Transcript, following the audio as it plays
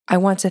I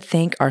want to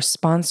thank our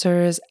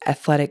sponsors,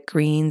 Athletic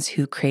Greens,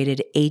 who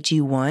created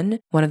AG1,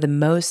 one of the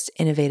most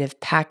innovative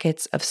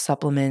packets of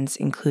supplements,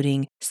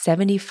 including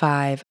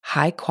 75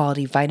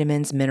 high-quality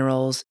vitamins,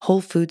 minerals,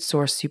 whole food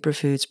source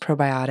superfoods,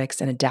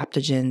 probiotics, and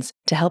adaptogens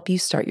to help you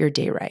start your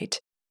day right.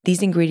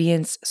 These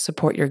ingredients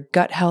support your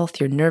gut health,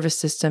 your nervous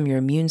system, your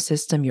immune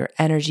system, your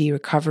energy,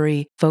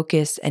 recovery,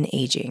 focus, and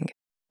aging.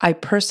 I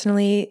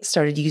personally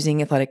started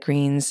using Athletic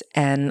Greens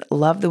and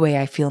love the way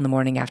I feel in the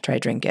morning after I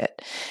drink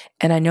it.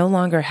 And I no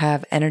longer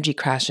have energy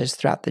crashes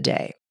throughout the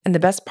day. And the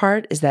best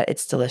part is that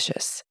it's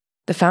delicious.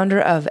 The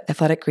founder of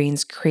Athletic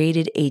Greens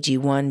created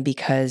AG1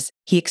 because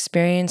he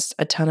experienced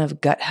a ton of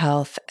gut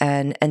health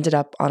and ended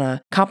up on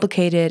a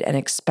complicated and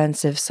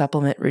expensive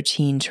supplement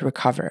routine to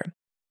recover.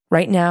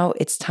 Right now,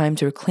 it's time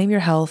to reclaim your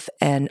health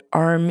and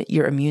arm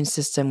your immune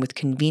system with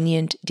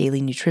convenient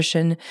daily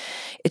nutrition.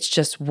 It's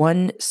just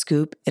one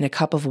scoop in a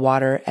cup of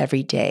water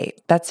every day.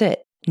 That's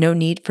it. No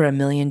need for a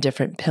million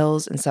different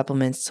pills and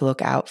supplements to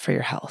look out for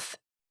your health.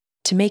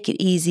 To make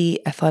it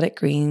easy, Athletic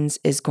Greens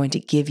is going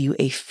to give you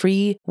a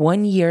free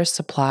 1-year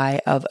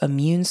supply of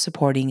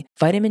immune-supporting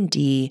vitamin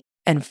D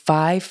and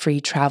 5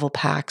 free travel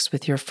packs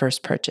with your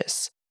first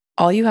purchase.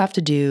 All you have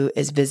to do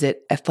is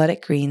visit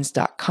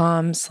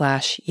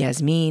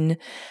athleticgreens.com/Yasmeen.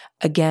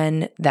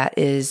 Again, that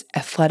is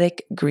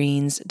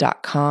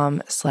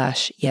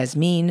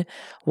athleticgreens.com/Yasmeen,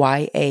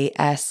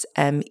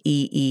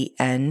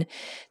 YASMEEN,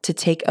 to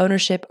take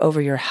ownership over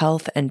your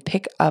health and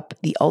pick up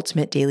the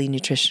ultimate daily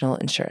nutritional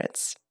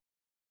insurance.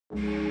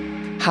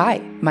 Hi,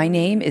 my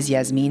name is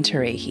Yasmeen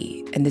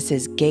Tarehi, and this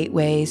is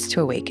Gateways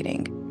to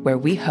Awakening, where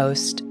we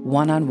host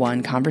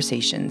one-on-one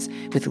conversations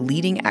with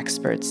leading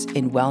experts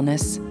in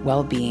wellness,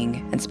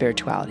 well-being, and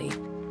spirituality.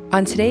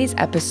 On today's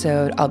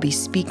episode, I'll be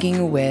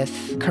speaking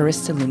with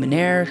Karista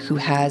Luminaire, who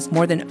has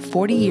more than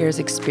 40 years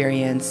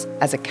experience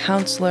as a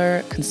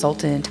counselor,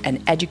 consultant,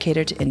 and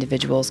educator to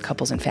individuals,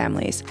 couples, and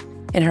families.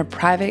 In her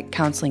private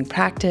counseling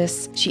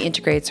practice, she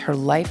integrates her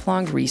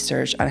lifelong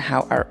research on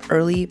how our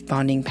early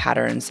bonding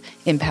patterns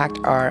impact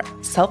our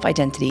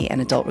self-identity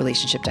and adult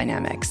relationship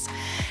dynamics.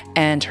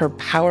 And her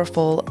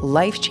powerful,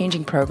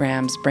 life-changing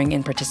programs bring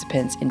in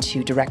participants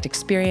into direct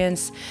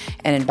experience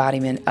and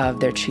embodiment of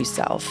their true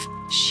self.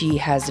 She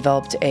has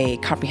developed a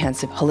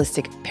comprehensive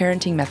holistic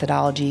parenting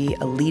methodology,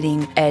 a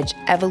leading-edge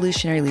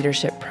evolutionary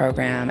leadership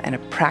program, and a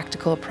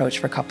practical approach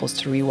for couples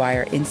to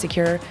rewire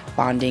insecure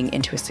bonding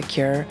into a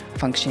secure,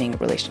 functioning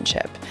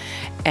relationship.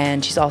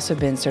 And she's also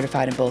been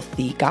certified in both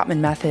the Gottman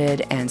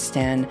Method and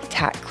Stan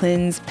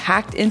Tatkin's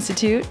PACT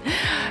Institute.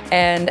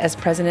 And as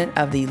president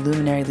of the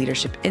Luminary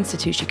Leadership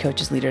Institute, she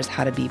coaches leaders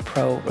how to be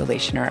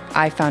pro-relationer.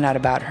 I found out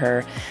about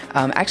her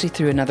actually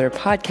through another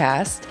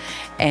podcast,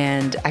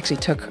 and actually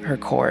took her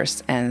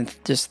course and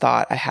just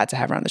thought I had to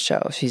have her on the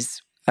show.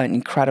 She's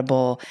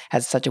incredible,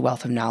 has such a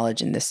wealth of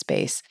knowledge in this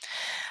space.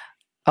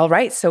 All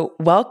right, so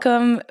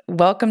welcome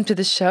to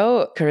the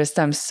show,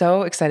 Karista. I'm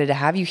so excited to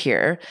have you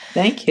here.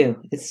 Thank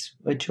you. It's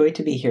a joy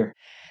to be here.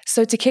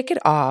 So to kick it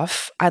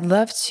off, I'd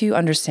love to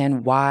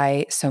understand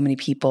why so many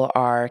people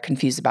are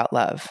confused about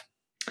love.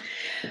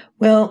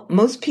 Well,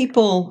 most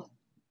people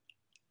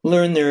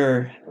learn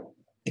their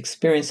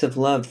experience of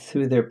love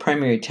through their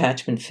primary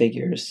attachment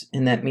figures,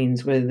 and that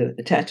means whether the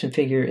attachment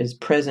figure is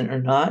present or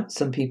not.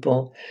 Some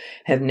people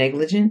have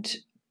negligent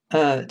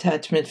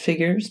attachment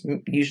figures,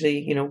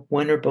 usually,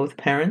 one or both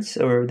parents,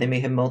 or they may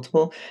have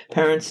multiple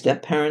parents,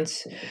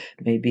 step-parents,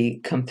 maybe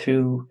come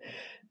through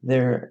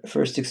their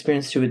first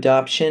experience through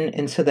adoption.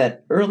 And so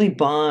that early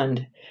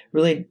bond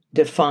really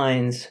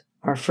defines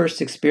our first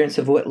experience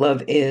of what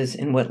love is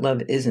and what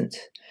love isn't.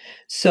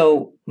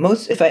 So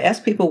if I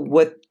ask people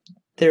what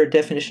their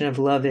definition of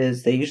love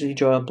is, they usually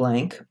draw a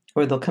blank,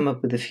 or they'll come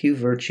up with a few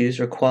virtues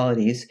or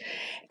qualities.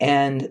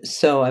 And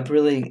so I've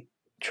really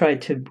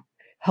tried to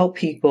help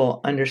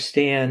people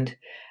understand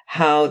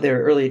how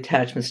their early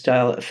attachment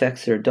style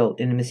affects their adult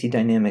intimacy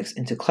dynamics,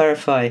 and to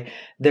clarify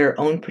their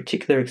own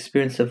particular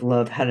experience of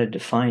love, how to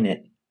define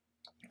it.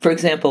 For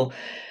example,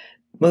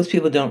 most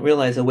people don't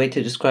realize a way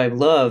to describe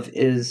love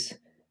is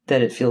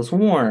that it feels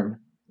warm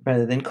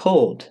rather than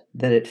cold,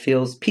 that it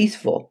feels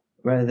peaceful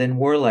rather than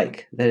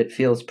warlike, that it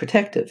feels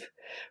protective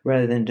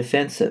rather than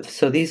defensive.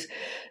 So these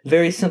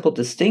very simple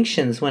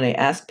distinctions, when I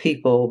ask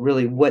people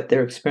really what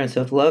their experience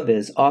of love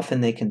is,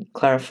 often they can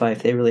clarify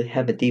if they really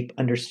have a deep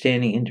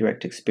understanding and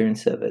direct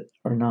experience of it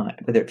or not,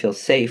 whether it feels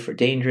safe or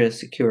dangerous,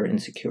 secure or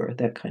insecure,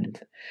 that kind of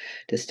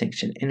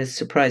distinction. And it's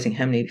surprising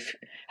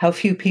how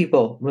few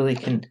people really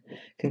can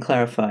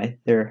clarify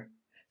their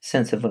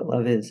sense of what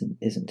love is and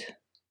isn't.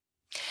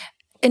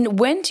 And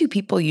when do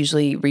people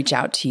usually reach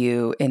out to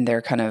you in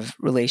their kind of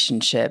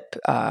relationship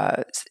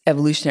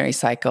evolutionary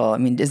cycle? I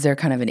mean, is there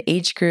kind of an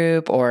age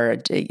group or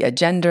a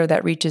gender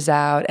that reaches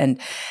out? And,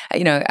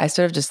 I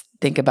sort of just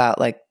think about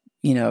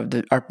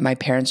my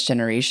parents'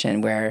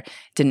 generation, where it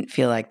didn't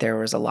feel like there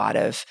was a lot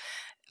of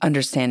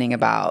understanding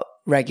about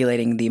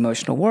regulating the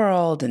emotional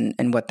world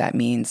and what that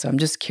means. So I'm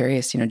just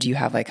curious, do you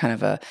have like kind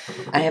of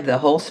I have the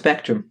whole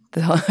spectrum.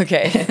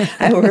 Okay.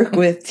 I work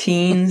with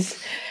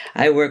teens.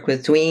 I work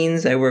with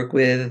tweens. I work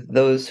with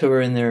those who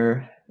are in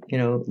their,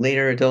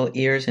 later adult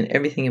years and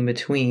everything in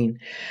between.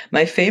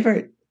 My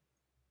favorite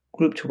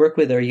group to work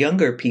with are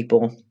younger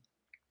people,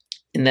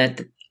 in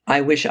that I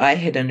wish I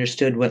had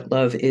understood what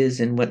love is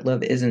and what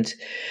love isn't.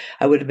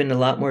 I would have been a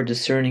lot more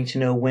discerning to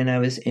know when I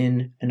was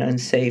in an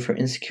unsafe or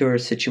insecure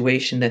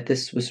situation, that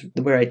this was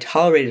where I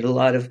tolerated a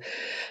lot of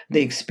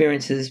the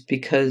experiences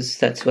because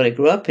that's what I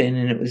grew up in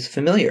and it was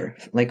familiar,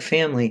 like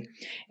family.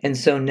 And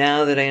so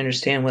now that I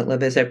understand what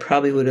love is, I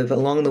probably would have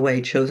along the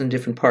way chosen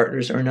different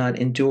partners or not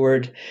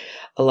endured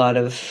a lot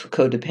of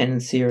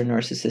codependency or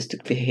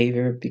narcissistic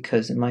behavior,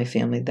 because in my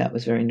family that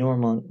was very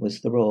normal and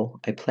was the role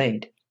I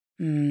played.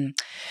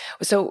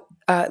 So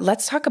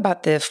let's talk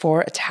about the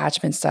 4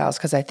 attachment styles,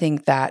 because I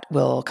think that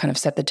will kind of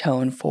set the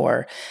tone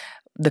for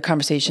the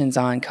conversations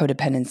on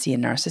codependency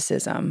and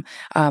narcissism.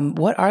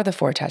 What are the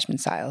 4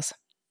 attachment styles?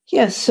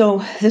 Yes,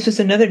 so this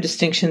was another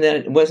distinction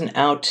that wasn't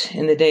out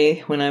in the day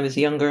when I was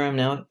younger. I'm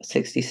now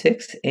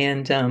 66,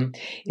 and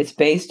it's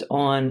based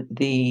on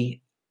the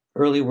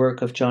early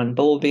work of John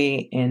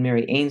Bowlby and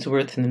Mary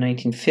Ainsworth in the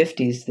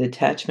 1950s. The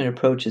attachment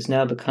approach has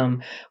now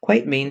become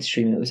quite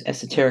mainstream. It was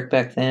esoteric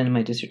back then. In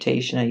my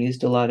dissertation, I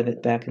used a lot of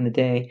it back in the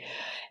day.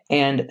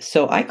 And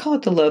so I call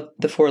it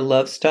the 4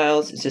 love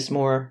styles. It's just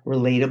more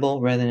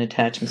relatable rather than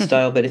attachment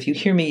style. But if you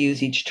hear me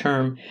use each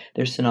term,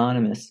 they're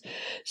synonymous.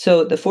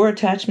 So the 4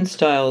 attachment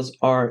styles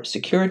are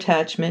secure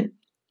attachment,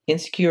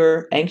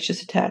 insecure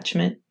anxious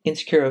attachment,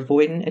 insecure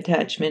avoidant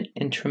attachment,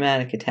 and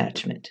traumatic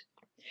attachment.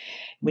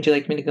 Would you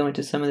like me to go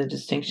into some of the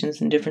distinctions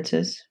and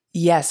differences?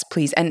 Yes,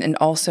 please. And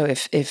also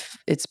if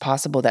it's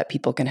possible that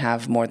people can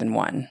have more than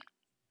one.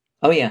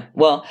 Oh, yeah.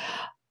 Well,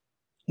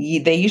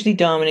 they usually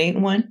dominate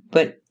one,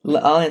 but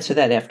I'll answer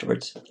that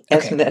afterwards.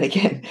 Ask me that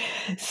again.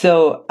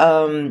 So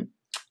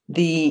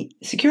the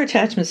secure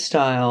attachment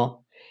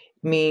style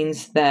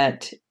means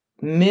that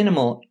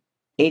minimal,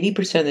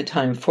 80% of the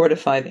time, 4 to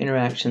 5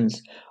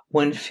 interactions,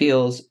 one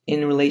feels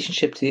in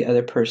relationship to the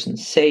other person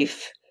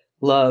safe,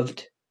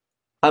 loved,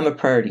 I'm a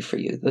priority for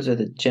you. Those are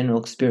the general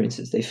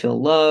experiences. They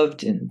feel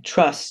loved and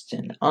trust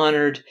and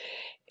honored.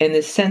 And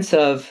this sense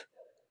of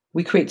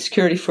we create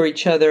security for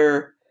each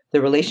other, the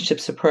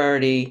relationship's a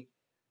priority,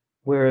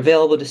 we're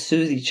available to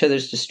soothe each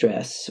other's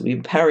distress, we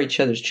empower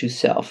each other's true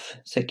self.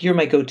 It's like you're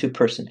my go-to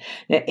person.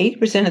 Now,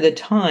 80% of the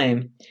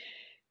time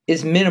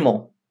is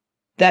minimal.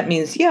 That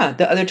means, yeah,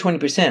 the other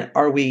 20%,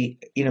 are we,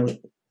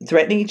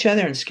 threatening each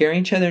other and scaring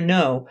each other?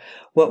 No.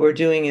 What we're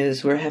doing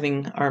is we're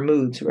having our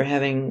moods. We're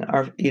having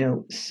our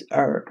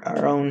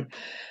own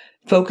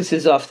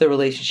focuses off the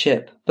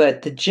relationship.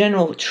 But the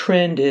general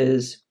trend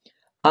is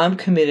I'm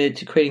committed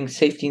to creating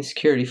safety and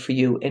security for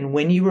you. And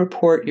when you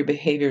report your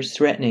behavior is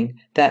threatening,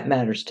 that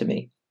matters to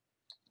me.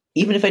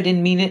 Even if I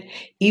didn't mean it,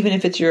 even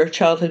if it's your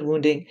childhood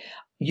wounding,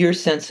 your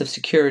sense of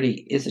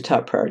security is a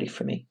top priority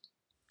for me.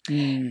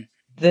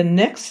 The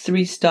next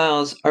 3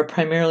 styles are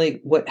primarily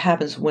what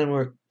happens when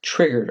we're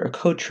triggered or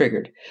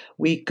co-triggered.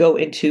 We go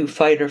into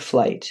fight or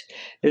flight.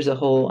 There's a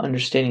whole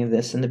understanding of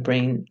this in the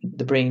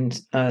brain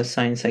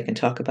science I can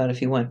talk about if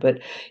you want. But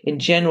in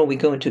general, we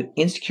go into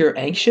insecure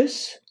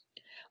anxious,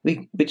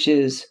 which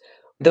is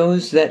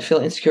those that feel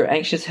insecure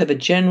anxious have a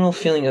general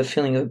feeling of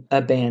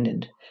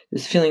abandoned.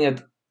 This feeling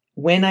of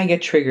when I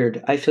get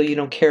triggered, I feel you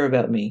don't care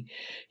about me.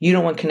 You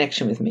don't want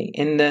connection with me.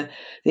 And the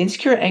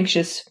insecure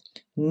anxious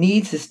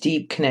needs this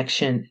deep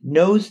connection,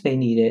 knows they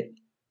need it,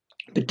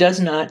 but does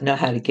not know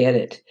how to get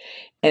it.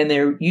 And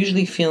they're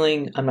usually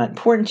feeling, I'm not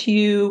important to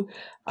you,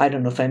 I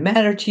don't know if I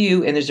matter to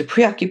you, and there's a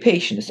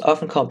preoccupation. It's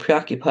often called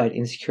preoccupied,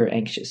 insecure,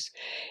 anxious.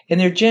 And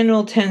their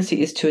general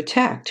tendency is to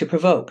attack, to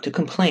provoke, to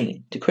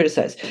complain, to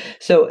criticize.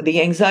 So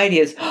the anxiety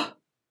is,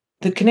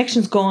 the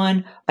connection's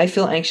gone, I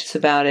feel anxious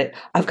about it,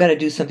 I've got to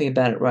do something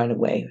about it right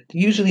away.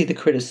 Usually the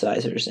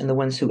criticizers and the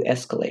ones who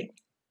escalate.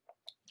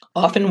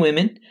 Often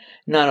women,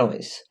 not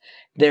always.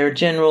 Their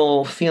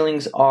general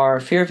feelings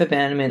are fear of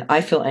abandonment. I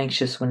feel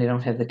anxious when I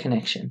don't have the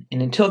connection.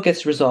 And until it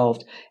gets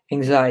resolved,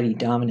 anxiety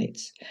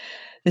dominates.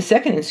 The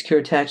second insecure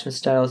attachment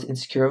style is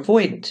insecure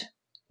avoidant.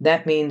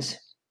 That means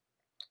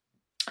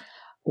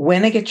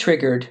when I get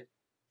triggered,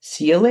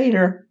 see you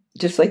later,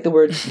 just like the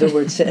word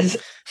says.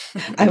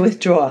 I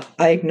withdraw,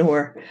 I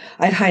ignore,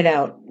 I hide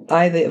out.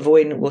 I, the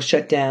avoidant, will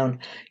shut down.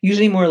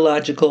 Usually more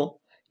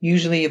logical,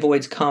 usually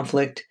avoids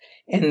conflict.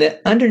 And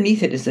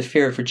underneath it is the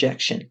fear of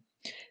rejection.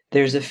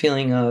 There's a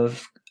feeling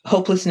of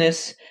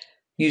hopelessness,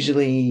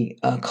 usually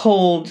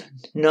cold,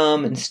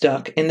 numb, and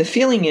stuck. And the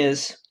feeling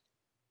is,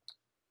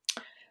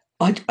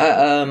 I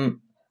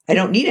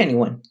don't need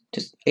anyone.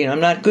 I'm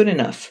not good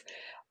enough.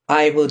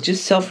 I will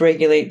just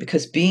self-regulate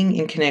because being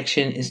in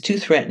connection is too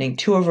threatening,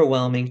 too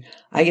overwhelming.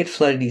 I get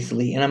flooded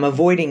easily, and I'm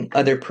avoiding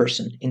other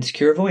person,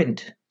 insecure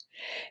avoidant.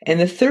 And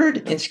the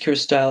third insecure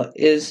style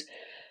is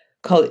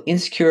called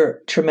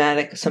insecure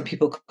traumatic. Some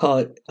people call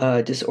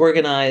it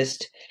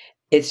disorganized.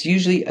 It's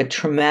usually a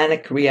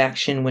traumatic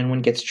reaction when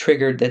one gets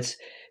triggered that's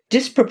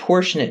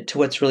disproportionate to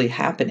what's really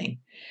happening,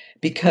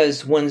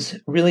 because one's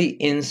really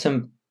in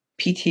some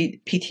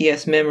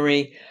PTS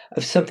memory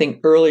of something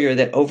earlier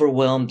that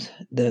overwhelmed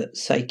the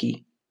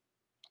psyche.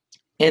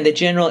 And the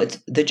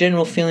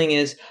general feeling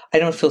is, I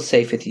don't feel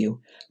safe with you.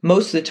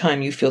 Most of the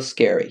time you feel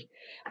scary.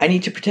 I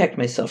need to protect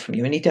myself from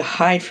you. I need to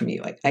hide from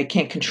you. I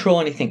can't control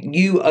anything.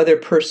 You, other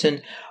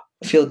person,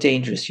 feel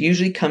dangerous,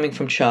 usually coming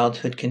from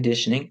childhood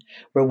conditioning,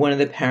 where one of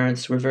the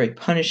parents were very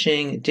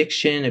punishing,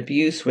 addiction,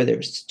 abuse, where there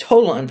was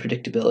total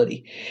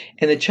unpredictability.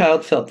 And the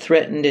child felt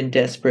threatened and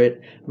desperate,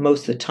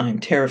 most of the time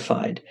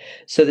terrified.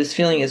 So this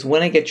feeling is,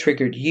 when I get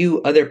triggered,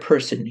 you, other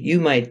person,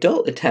 you, my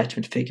adult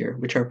attachment figure,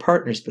 which our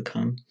partners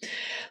become,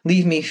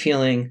 leave me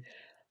feeling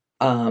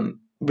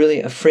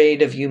really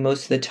afraid of you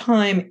most of the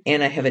time.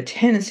 And I have a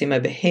tendency, my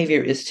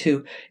behavior is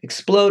to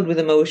explode with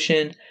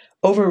emotion,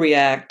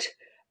 overreact,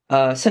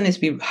 sometimes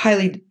be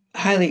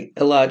highly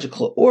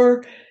illogical,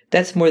 or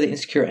that's more the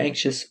insecure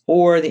anxious,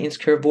 or the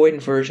insecure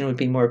avoidant version would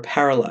be more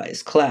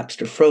paralyzed,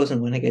 collapsed, or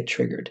frozen when I get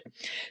triggered.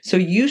 So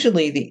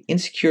usually the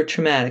insecure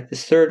traumatic,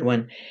 this third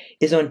one,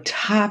 is on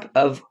top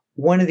of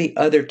one of the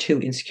other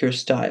two insecure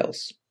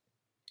styles.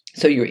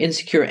 So you're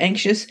insecure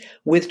anxious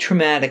with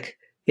traumatic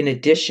in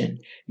addition.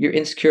 You're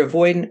insecure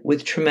avoidant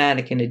with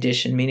traumatic in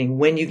addition, meaning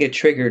when you get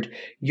triggered,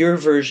 your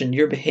version,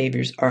 your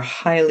behaviors are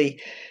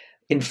highly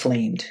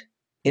inflamed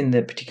in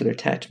the particular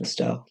attachment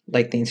style.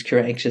 Like the insecure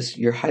anxious,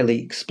 you're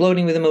highly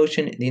exploding with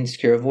emotion. The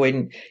insecure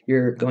avoidant,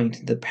 you're going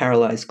to the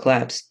paralyzed,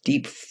 collapse,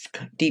 deep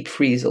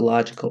freeze,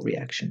 illogical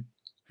reaction.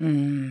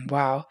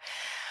 Wow.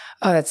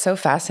 Oh, that's so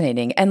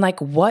fascinating. And like,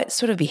 what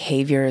sort of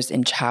behaviors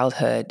in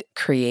childhood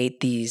create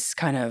these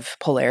kind of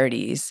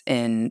polarities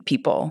in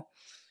people?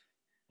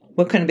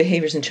 What kind of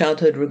behaviors in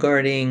childhood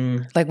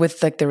regarding? Like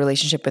with like the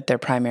relationship with their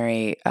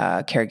primary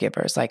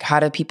caregivers? Like,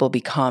 how do people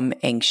become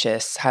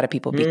anxious? How do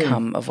people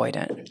become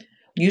avoidant?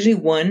 Usually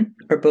one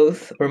or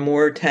both or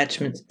more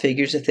attachment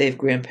figures, if they have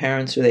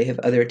grandparents or they have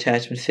other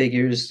attachment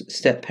figures,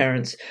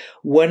 step-parents.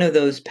 One of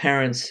those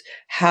parents,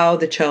 how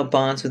the child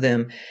bonds with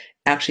them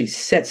actually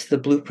sets the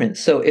blueprint.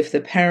 So if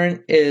the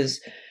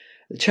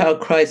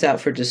child cries out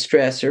for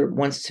distress or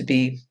wants to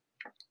be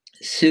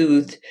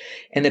soothed,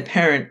 and the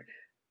parent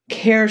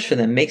cares for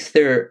them, makes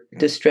their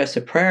distress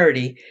a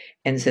priority,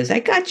 and says, I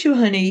got you,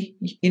 honey.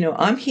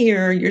 I'm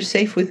here. You're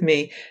safe with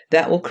me.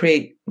 That will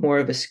create more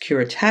of a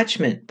secure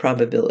attachment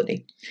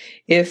probability.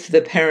 If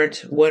the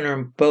parent, one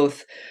or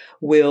both,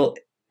 will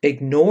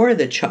ignore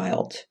the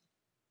child,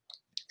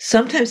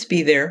 sometimes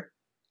be there,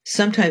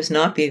 sometimes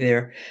not be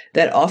there,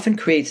 that often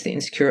creates the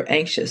insecure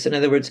anxious. In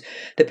other words,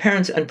 the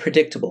parent's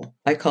unpredictable.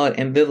 I call it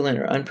ambivalent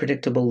or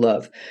unpredictable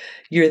love.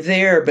 You're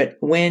there, but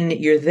when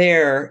you're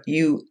there,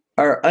 you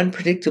are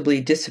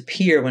unpredictably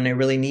disappear when I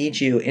really need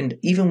you. And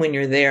even when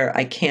you're there,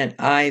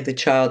 the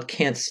child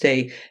can't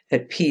stay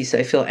at peace.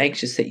 I feel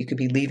anxious that you could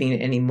be leaving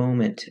at any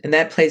moment. And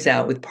that plays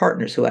out with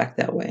partners who act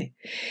that way.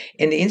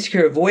 And the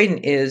insecure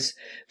avoidant is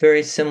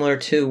very similar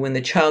to when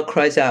the child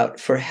cries out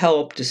for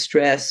help,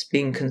 distress,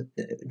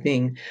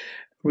 being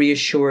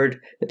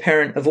reassured, the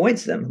parent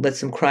avoids them,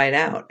 lets them cry it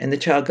out. And the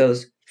child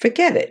goes,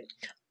 forget it.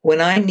 When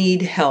I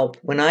need help,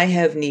 when I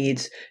have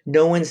needs,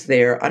 no one's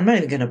there. I'm not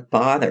even going to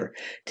bother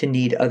to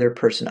need other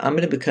person. I'm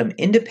going to become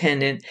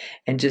independent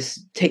and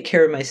just take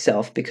care of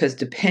myself, because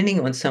depending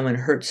on someone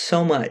hurts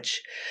so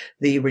much.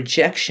 The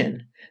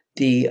rejection,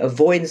 the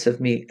avoidance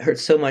of me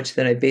hurts so much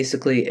that I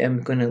basically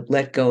am going to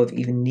let go of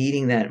even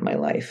needing that in my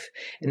life.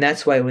 And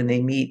that's why when they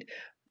meet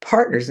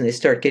partners and they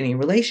start getting a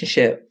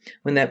relationship,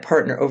 when that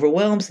partner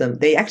overwhelms them,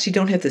 they actually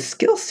don't have the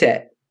skill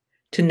set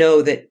to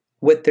know that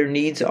what their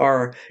needs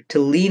are, to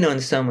lean on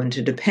someone,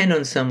 to depend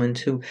on someone,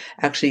 to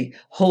actually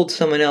hold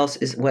someone else,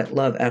 is what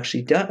love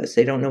actually does.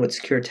 They don't know what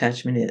secure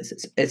attachment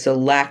is. It's a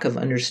lack of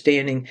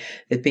understanding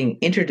that being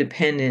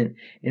interdependent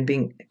and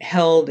being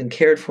held and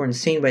cared for and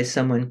seen by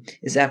someone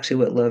is actually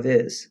what love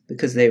is,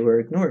 because they were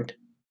ignored.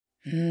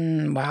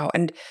 Wow.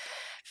 And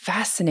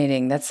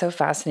fascinating. That's so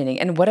fascinating.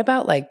 And what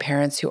about like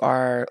parents who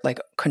are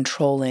like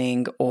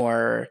controlling,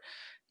 or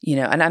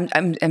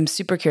and I'm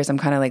super curious. I'm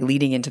kind of like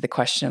leading into the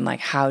question, like,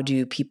 how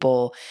do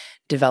people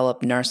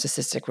develop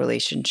narcissistic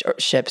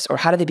relationships, or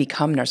how do they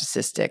become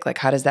narcissistic? Like,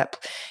 how does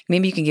that,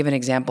 maybe you can give an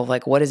example of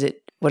like, what does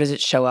it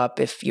show up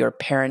if your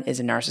parent is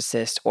a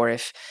narcissist, or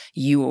if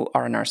you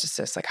are a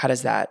narcissist? Like, how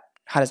does that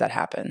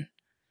happen?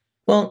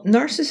 Well,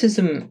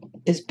 narcissism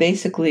is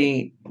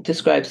basically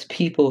describes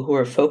people who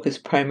are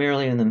focused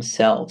primarily on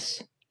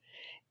themselves.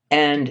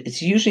 And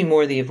it's usually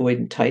more the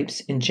avoidant types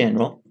in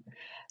general.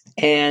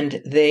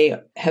 And they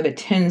have a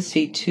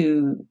tendency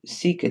to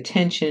seek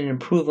attention and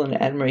approval and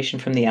admiration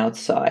from the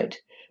outside,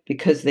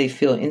 because they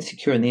feel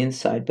insecure on the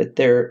inside. But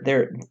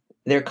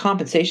their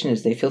compensation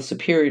is they feel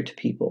superior to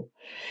people.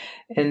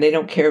 And they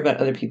don't care about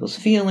other people's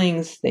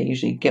feelings. They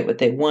usually get what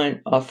they want,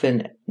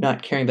 often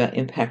not caring about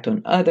impact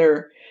on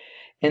other.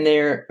 And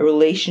their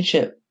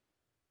relationship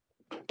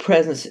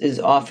presence is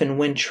often,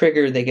 when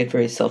triggered, they get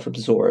very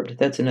self-absorbed.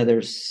 That's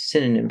another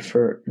synonym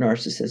for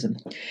narcissism.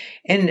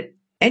 And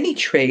any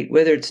trait,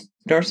 whether it's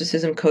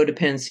narcissism,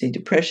 codependency,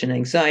 depression,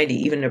 anxiety,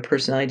 even a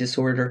personality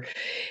disorder,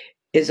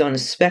 is on a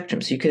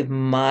spectrum. So you could have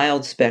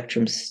mild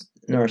spectrum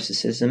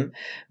narcissism,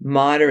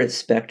 moderate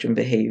spectrum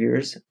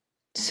behaviors,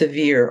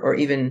 severe or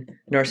even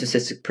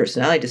narcissistic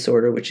personality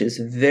disorder, which is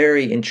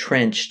very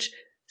entrenched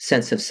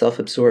sense of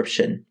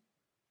self-absorption.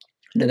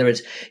 In other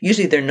words,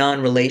 usually they're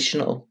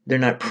non-relational, they're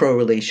not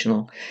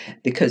pro-relational,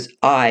 because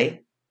I,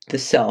 the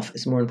self,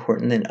 is more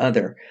important than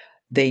other.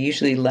 They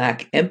usually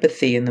lack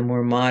empathy in the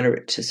more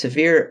moderate to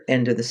severe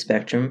end of the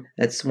spectrum.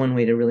 That's one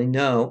way to really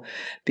know,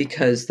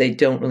 because they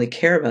don't really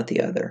care about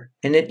the other.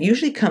 And it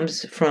usually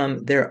comes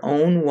from their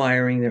own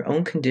wiring, their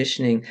own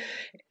conditioning,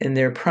 and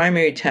their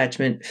primary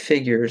attachment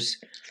figures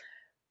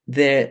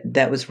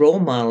that was role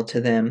model to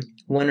them,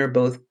 one or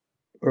both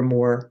or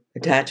more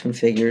attachment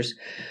figures,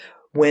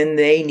 when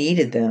they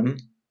needed them,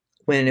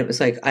 when it was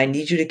like, I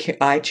need you to care,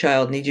 I,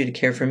 child, need you to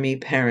care for me,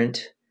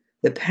 parent.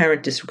 The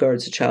parent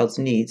disregards the child's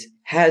needs,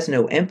 has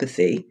no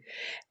empathy,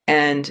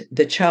 and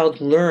the child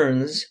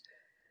learns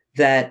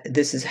that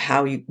this is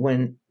how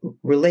one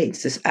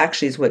relates. This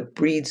actually is what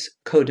breeds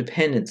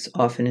codependence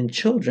often in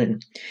children,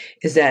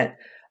 is that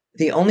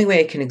the only way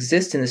I can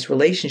exist in this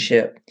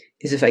relationship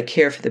is if I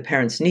care for the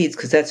parent's needs,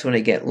 because that's when I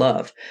get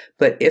love.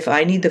 But if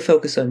I need to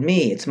focus on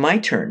me, it's my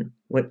turn.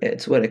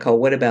 It's what I call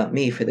what about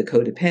me for the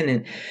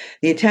codependent.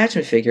 The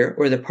attachment figure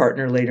or the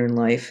partner later in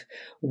life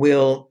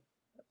will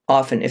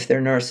often, if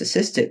they're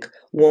narcissistic,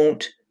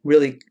 won't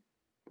really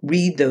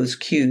read those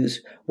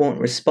cues, won't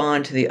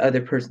respond to the other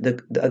person,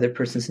 the other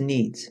person's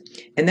needs.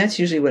 And that's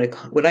usually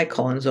what I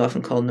call, and is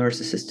often called,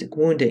 narcissistic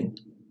wounding.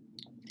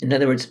 In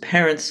other words,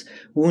 parents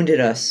wounded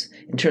us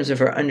in terms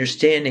of our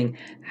understanding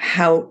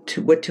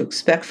what to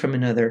expect from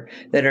another,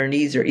 that our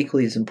needs are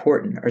equally as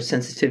important, our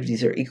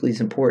sensitivities are equally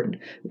as important.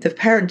 If the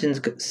parent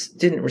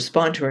didn't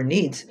respond to our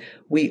needs,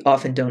 we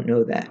often don't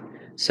know that.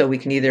 So we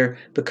can either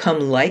become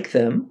like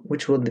them,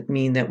 which will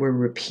mean that we're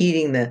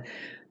repeating the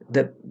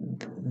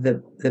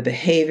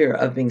behavior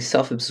of being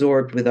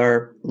self-absorbed with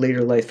our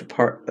later life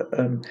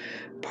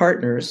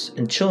partners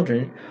and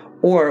children,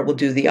 or we'll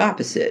do the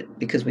opposite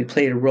because we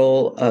played a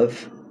role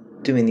of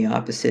doing the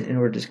opposite in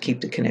order to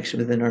keep the connection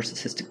with the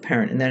narcissistic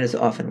parent. And that is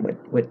often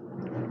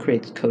what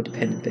creates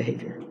codependent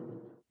behavior.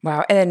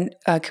 Wow. And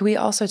can we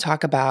also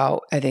talk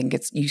about, I think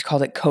you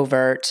called it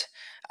covert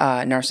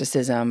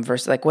narcissism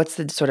versus, like, what's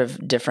the sort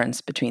of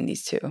difference between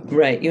these two?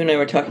 Right. You and I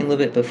were talking a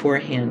little bit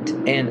beforehand,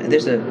 and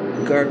there's a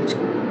garbage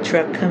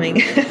truck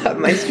coming up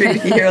my street.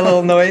 If you hear a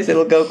little noise,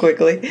 it'll go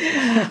quickly.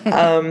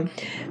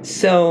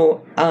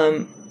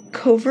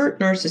 Covert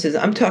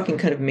narcissism, I'm talking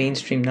kind of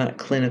mainstream, not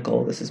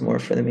clinical. This is more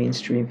for the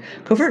mainstream.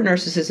 Covert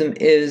narcissism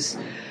is,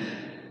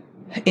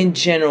 in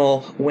general,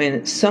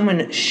 when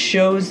someone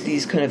shows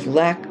these kind of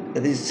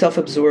these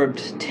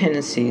self-absorbed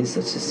tendencies,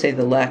 let's just say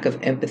the lack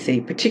of empathy,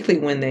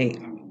 particularly when they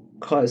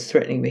cause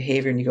threatening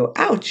behavior and you go,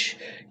 ouch,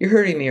 you're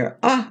hurting me, or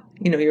I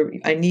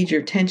need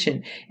your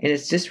attention, and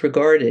it's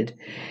disregarded.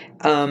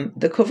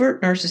 The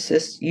covert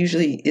narcissist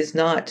usually is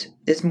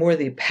more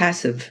the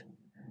passive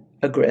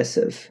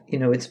aggressive.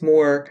 It's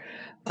more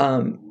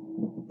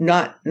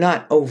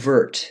not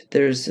overt.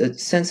 There's a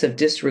sense of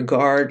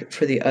disregard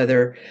for the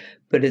other,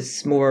 but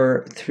it's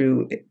more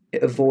through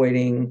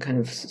avoiding, kind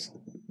of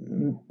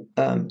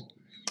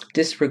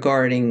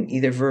disregarding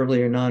either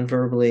verbally or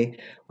non-verbally,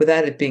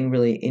 without it being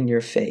really in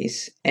your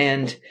face.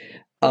 And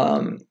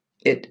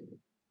it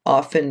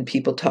often,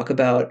 people talk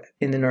about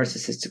in the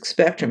narcissistic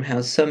spectrum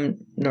how some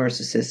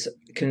narcissists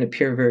can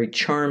appear very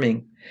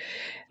charming.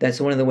 That's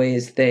one of the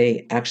ways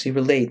they actually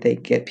relate. They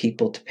get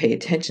people to pay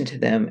attention to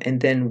them. And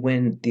then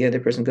when the other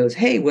person goes,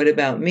 hey, what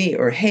about me?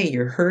 Or, hey,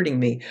 you're hurting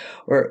me,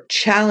 or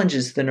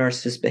challenges the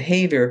narcissist's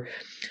behavior,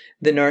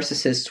 the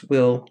narcissist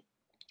will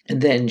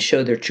then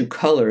show their true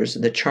colors.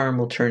 The charm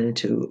will turn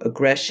into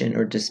aggression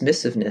or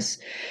dismissiveness.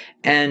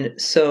 And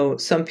so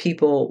some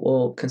people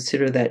will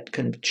consider that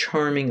kind of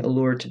charming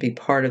allure to be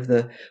part of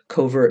the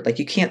covert. Like,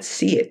 you can't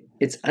see it.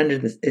 It's under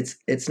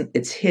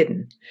it's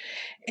hidden.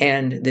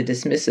 And the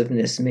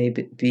dismissiveness may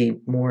be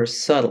more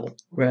subtle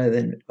rather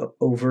than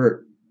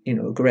overt,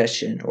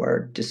 aggression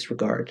or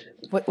disregard.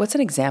 What's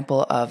an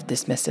example of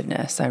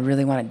dismissiveness? I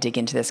really want to dig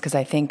into this because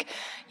I think,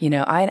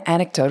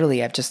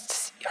 anecdotally, I've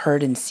just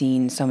heard and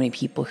seen so many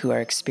people who are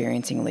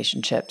experiencing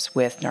relationships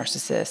with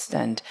narcissists,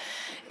 and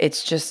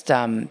it's just,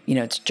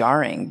 it's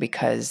jarring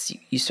because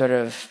you sort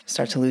of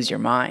start to lose your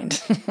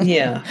mind.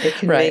 Yeah, it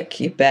can make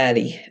you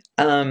batty.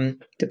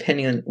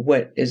 Depending on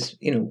what is,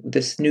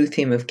 this new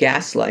theme of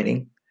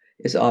gaslighting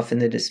is often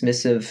the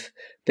dismissive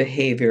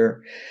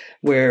behavior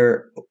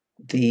where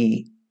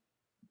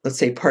let's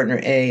say partner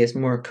A is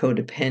more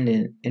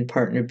codependent and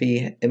partner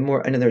B in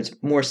other words,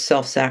 more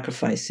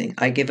self-sacrificing.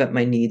 I give up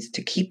my needs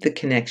to keep the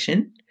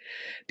connection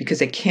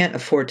because I can't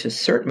afford to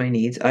assert my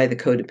needs. I, the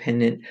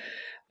codependent,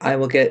 I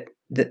will get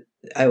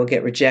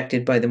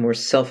rejected by the more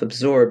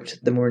self-absorbed,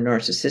 the more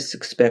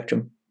narcissistic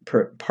spectrum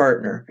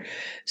partner.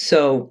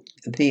 So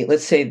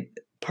let's say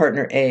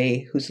partner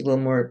A, who's a little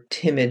more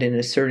timid in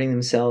asserting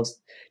themselves,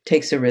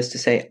 takes a risk to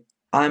say,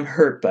 I'm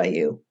hurt by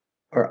you.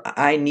 or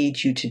I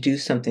need you to do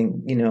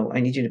something, I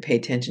need you to pay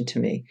attention to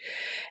me.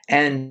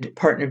 And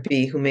partner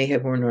B, who may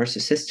have more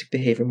narcissistic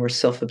behavior, more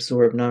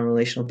self-absorbed,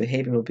 non-relational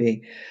behavior, will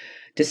be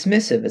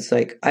dismissive. It's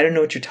like, I don't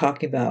know what you're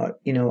talking about.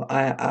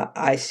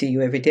 I see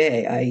you every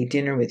day. I eat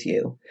dinner with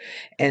you.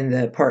 And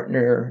the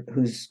partner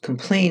who's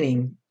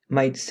complaining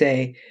might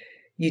say,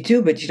 you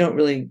do, but you don't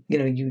really,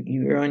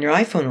 you're on your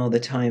iPhone all the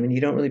time and you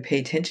don't really pay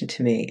attention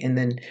to me. And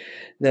then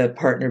the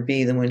partner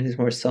B, the one who's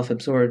more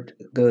self-absorbed,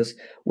 goes,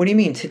 what do you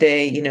mean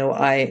today?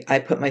 I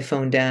put my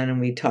phone down and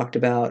we talked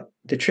about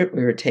the trip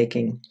we were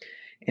taking.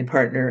 And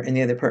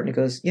the other partner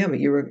goes, yeah, but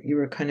you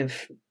were kind of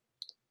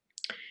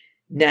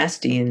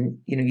nasty and,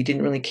 you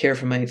didn't really care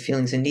for my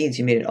feelings and needs.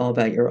 You made it all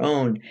about your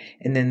own.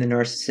 And then the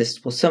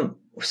narcissist will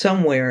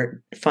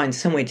somewhere find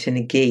some way to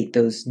negate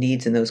those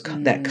needs and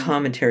that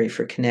commentary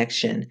for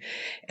connection,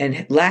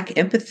 and lack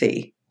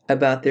empathy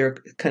about their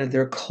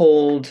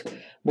cold,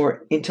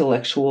 more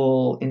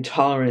intellectual,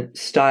 intolerant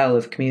style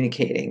of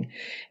communicating,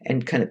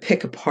 and kind of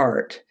pick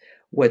apart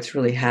what's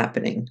really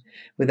happening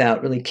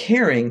without really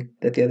caring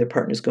that the other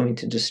partner is going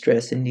to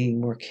distress and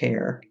needing more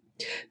care.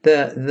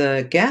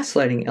 The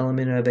gaslighting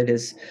element of it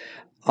is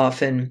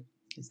often,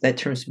 that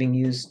term's being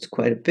used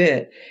quite a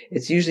bit.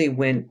 It's usually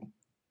when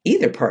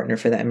either partner,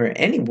 for that matter,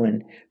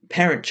 anyone,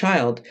 parent,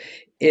 child,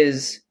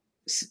 is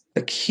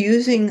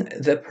accusing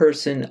the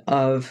person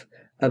of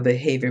a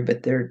behavior,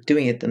 but they're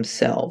doing it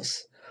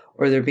themselves,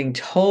 or they're being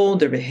told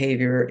their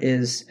behavior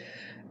is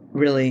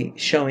really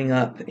showing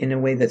up in a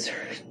way that's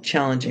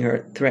challenging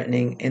or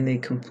threatening, and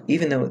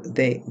even though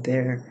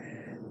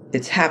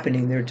it's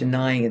happening, they're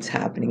denying it's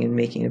happening and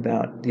making it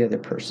about the other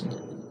person.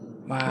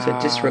 Wow. It's a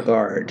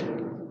disregard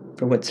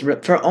for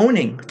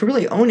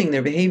really owning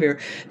their behavior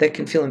that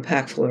can feel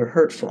impactful or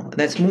hurtful. And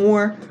that's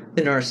more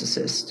the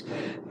narcissist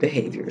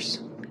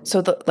behaviors.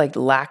 So the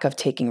lack of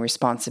taking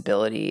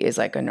responsibility is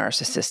like a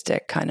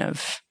narcissistic kind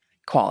of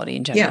quality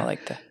in general.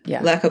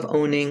 Lack of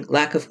owning,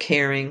 lack of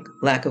caring,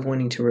 lack of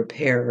wanting to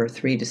repair are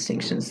three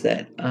distinctions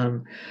that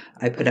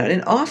I put out.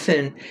 And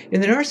often, the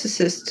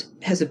narcissist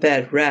has a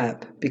bad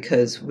rap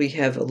because we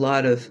have a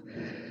lot of,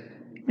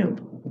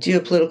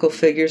 geopolitical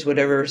figures,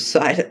 whatever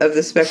side of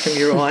the spectrum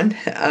you're on,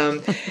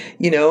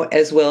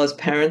 as well as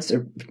parents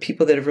or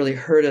people that have really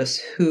hurt us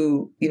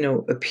who,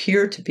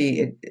 appear to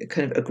be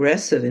kind of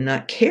aggressive and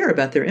not care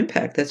about their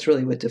impact. That's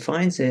really what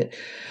defines it.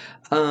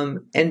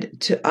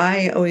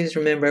 I always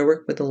remember, I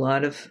work with a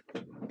lot of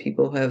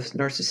people who have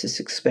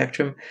narcissistic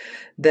spectrum,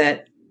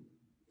 that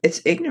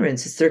it's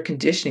ignorance, it's their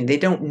conditioning. They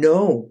don't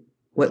know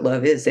what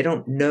love is. They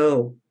don't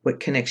know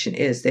what connection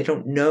is. They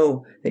don't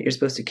know that you're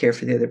supposed to care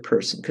for the other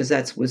person because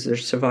that was their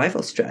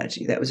survival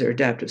strategy. That was their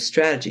adaptive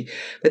strategy.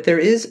 But there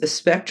is a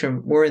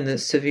spectrum more in the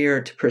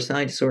severe to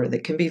personality disorder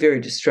that can be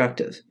very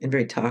destructive and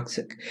very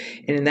toxic.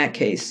 And in that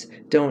case,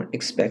 don't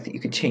expect that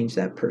you can change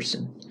that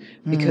person.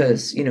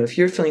 Because, if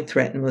you're feeling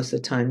threatened most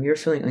of the time, you're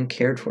feeling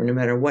uncared for no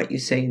matter what you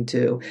say and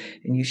do,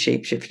 and you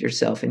shapeshift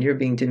yourself and you're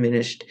being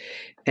diminished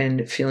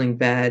and feeling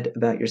bad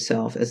about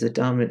yourself as a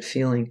dominant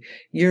feeling,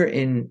 you're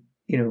in,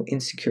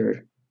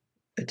 insecure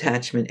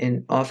attachment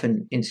and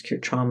often insecure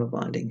trauma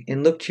bonding.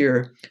 And look to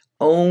your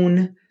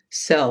own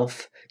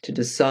self to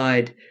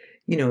decide,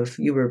 if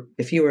you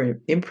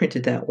were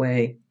imprinted that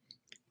way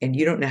and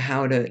you don't know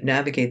how to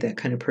navigate that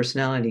kind of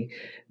personality,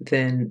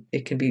 then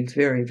it can be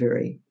very,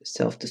 very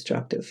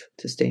self-destructive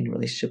to stay in a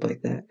relationship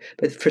like that.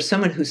 But for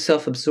someone who's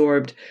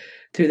self-absorbed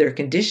through their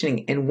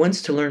conditioning and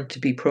wants to learn to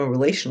be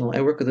pro-relational,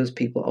 I work with those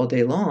people all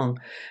day long,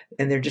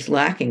 and they're just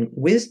lacking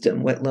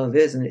wisdom, what love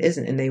is and it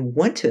isn't, and they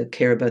want to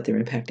care about their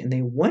impact and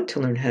they want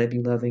to learn how to be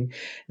loving,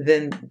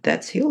 then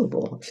that's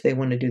healable if they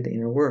want to do the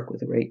inner work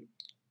with the right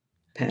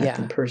path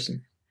and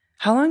person.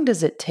 How long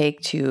does it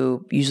take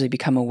to usually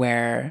become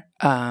aware,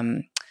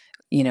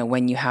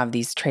 when you have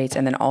these traits,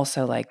 and then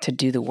also to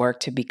do the work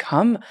to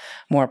become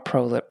more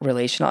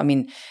pro-relational? I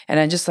mean, and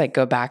I just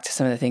go back to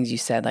some of the things you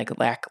said,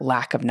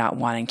 lack of not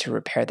wanting to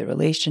repair the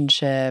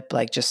relationship,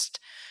 just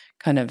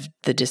kind of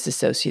the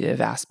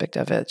disassociative aspect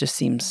of it just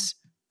seems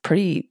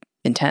pretty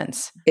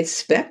intense. It's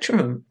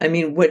spectrum. I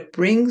mean, what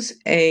brings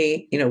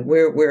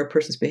where a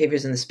person's behavior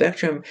is in the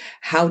spectrum,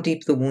 how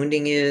deep the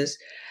wounding is,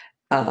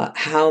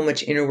 how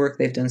much inner work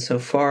they've done so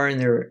far in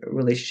their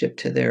relationship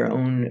to their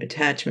own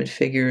attachment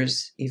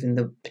figures, even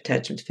the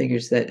attachment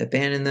figures that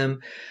abandon them,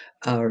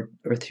 or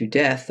through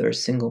death or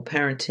single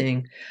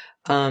parenting.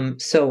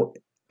 So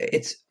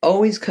it's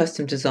always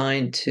custom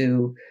designed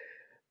to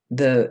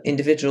the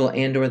individual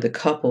and or the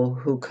couple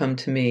who come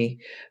to me,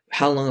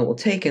 how long it will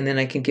take. And then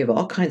I can give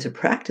all kinds of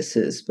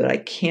practices, but I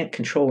can't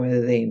control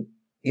whether they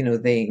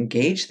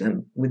engage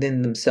them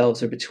within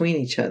themselves or between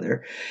each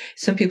other.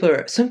 Some people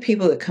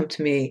that come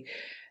to me,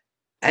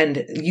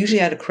 and usually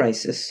at a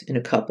crisis in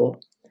a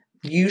couple,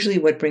 usually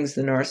what brings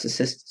the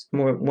narcissist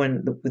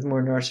with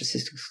more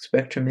narcissistic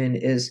spectrum in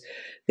is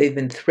they've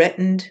been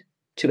threatened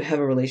to have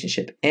a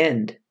relationship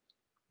end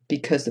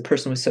because the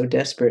person was so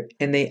desperate,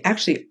 and they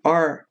actually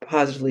are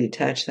positively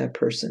attached to that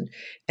person,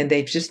 and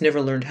they've just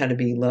never learned how to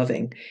be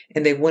loving,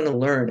 and they want to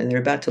learn, and they're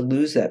about to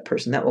lose that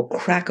person. That will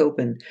crack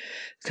open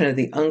kind of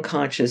the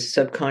unconscious,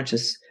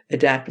 subconscious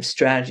adaptive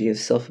strategy of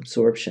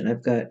self-absorption.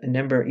 I've got a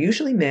number,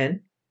 usually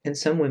men and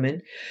some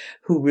women,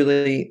 who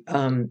really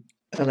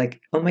are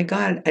like, oh my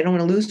God, I don't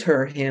want to lose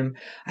her or him.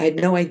 I had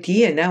no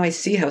idea. Now I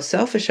see how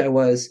selfish I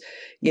was.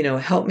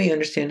 Help me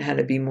understand how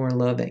to be more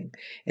loving.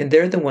 And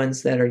they're the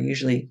ones that are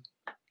usually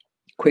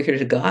quicker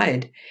to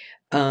guide.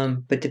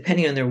 But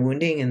depending on their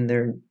wounding and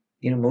their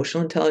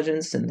emotional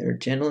intelligence and their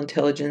general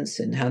intelligence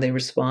and how they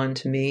respond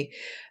to me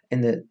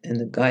and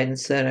the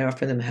guidance that I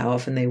offer them, how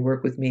often they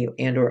work with me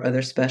and or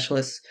other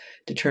specialists,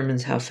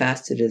 determines how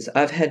fast it is.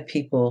 I've had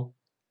people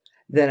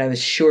that I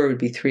was sure would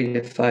be 3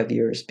 to 5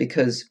 years,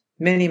 because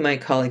many of my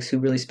colleagues who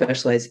really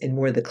specialize in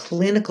more the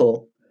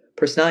clinical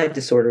personality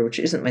disorder, which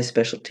isn't my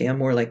specialty, I'm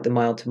more like the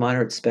mild to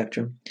moderate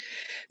spectrum,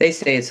 they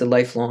say it's a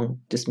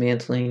lifelong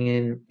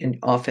dismantling, and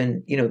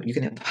often, you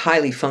can have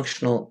highly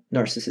functional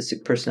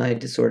narcissistic personality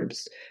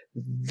disorders,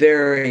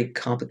 very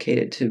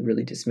complicated to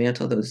really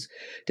dismantle those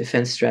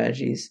defense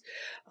strategies.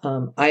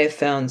 I have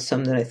found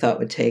some that I thought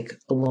would take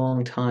a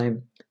long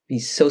time be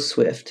so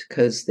swift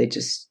because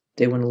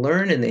they want to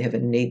learn and they have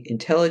innate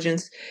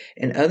intelligence,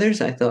 and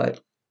others I thought,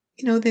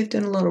 they've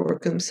done a lot of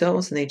work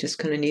themselves and they just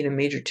kind of need a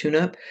major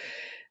tune-up.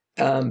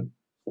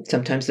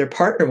 Sometimes their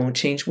partner won't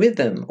change with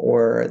them,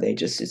 or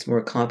it's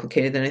more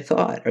complicated than I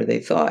thought, or they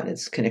thought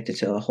it's connected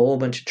to a whole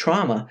bunch of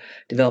trauma,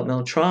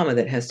 developmental trauma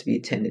that has to be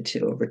attended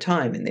to over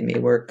time, and they may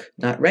work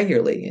not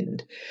regularly,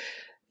 and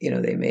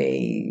they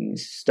may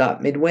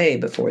stop midway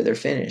before they're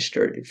finished,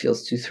 or it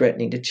feels too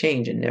threatening to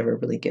change and never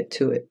really get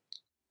to it.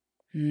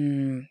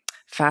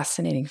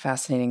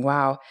 Fascinating.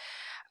 Wow.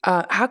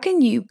 How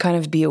can you kind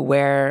of be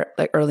aware,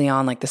 like early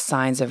on, like the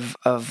signs of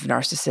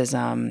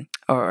narcissism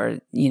or,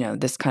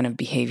 this kind of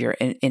behavior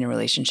in a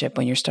relationship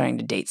when you're starting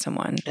to date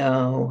someone?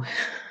 Oh,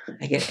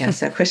 I get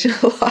asked that question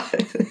a lot.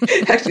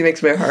 It actually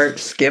makes my heart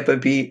skip a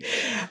beat,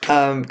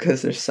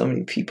 because there's so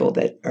many people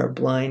that are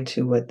blind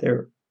to what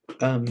they're,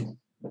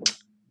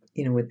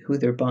 with who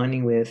they're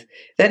bonding with.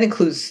 That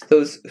includes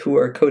those who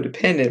are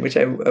codependent, which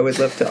I would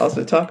love to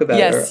also talk about,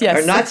 yes.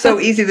 are not so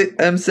easy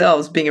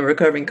themselves, being a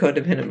recovering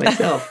codependent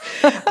myself.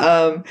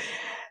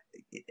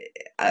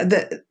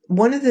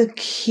 One of the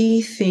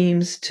key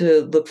themes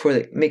to look for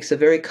that makes a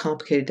very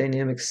complicated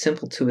dynamic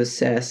simple to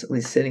assess, at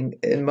least sitting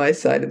in my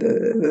side of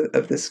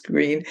the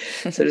screen,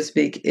 so to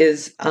speak,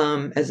 is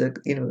as a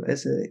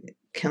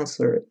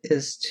counselor,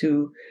 is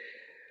to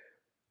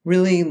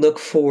really look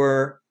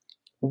for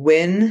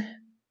when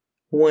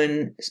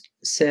one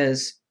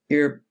says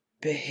your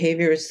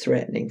behavior is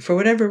threatening for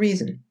whatever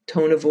reason,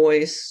 tone of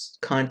voice,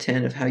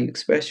 content of how you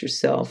express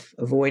yourself,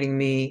 avoiding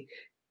me,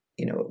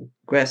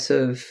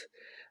 aggressive,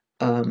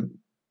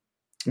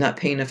 not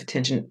paying enough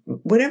attention,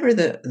 whatever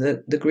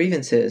the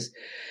grievance is,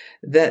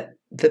 that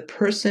the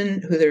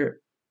person who they're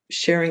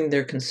sharing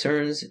their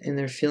concerns and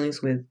their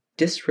feelings with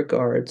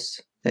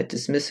disregards that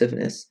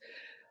dismissiveness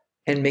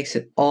and makes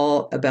it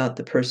all about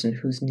the person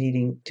who's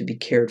needing to be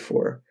cared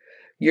for.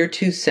 You're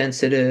too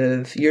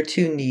sensitive, you're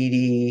too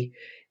needy.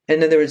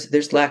 In other words,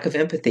 there's lack of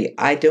empathy.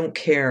 I don't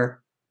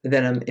care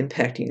that I'm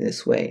impacting you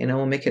this way, and I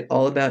will make it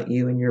all about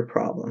you and your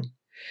problem.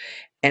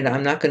 And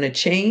I'm not going to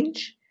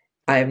change.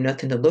 I have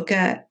nothing to look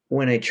at.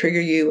 When I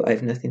trigger you, I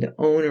have nothing to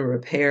own or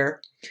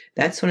repair.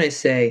 That's when I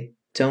say,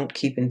 don't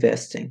keep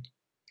investing.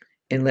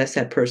 Unless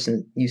that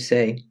person, you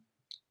say,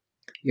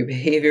 your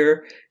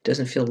behavior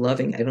doesn't feel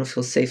loving. I don't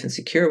feel safe and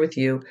secure with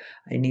you.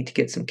 I need to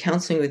get some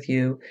counseling with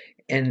you.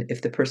 And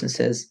if the person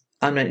says,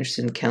 I'm not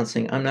interested in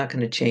counseling, I'm not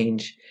going to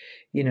change,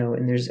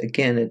 and there's,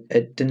 again,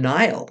 a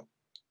denial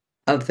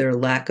of their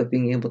lack of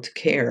being able to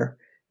care,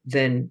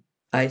 then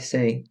I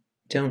say,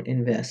 don't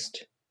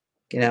invest.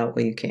 Get out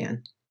while you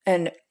can.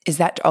 And is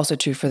that also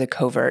true for the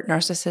covert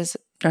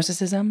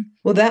narcissism?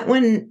 Well, that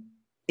one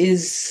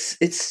is,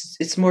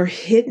 it's more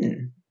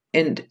hidden.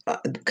 And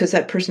because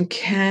that person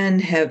can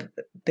have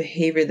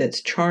behavior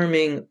that's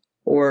charming,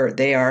 or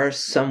they are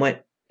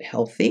somewhat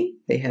healthy,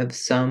 they have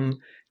some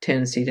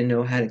tendency to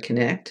know how to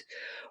connect,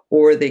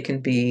 or they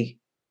can be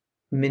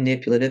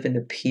manipulative and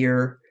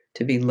appear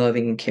to be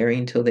loving and caring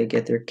until they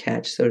get their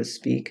catch, so to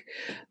speak.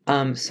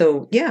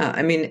 So yeah,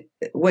 I mean,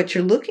 what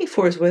you're looking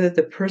for is whether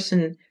the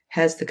person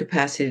has the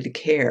capacity to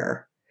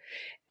care.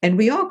 And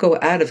we all go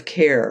out of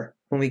care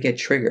when we get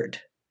triggered.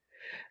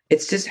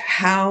 It's just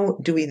how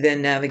do we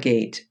then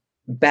navigate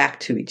back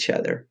to each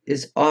other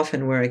is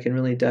often where I can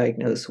really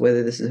diagnose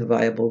whether this is a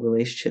viable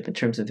relationship in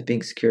terms of it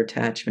being secure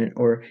attachment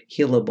or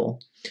healable.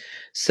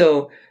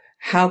 So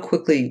how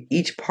quickly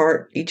each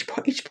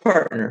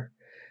partner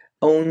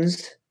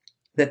owns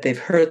that they've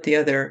hurt the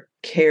other,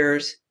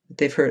 cares that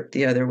they've hurt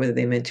the other, whether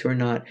they meant to or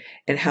not,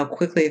 and how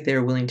quickly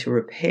they're willing to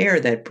repair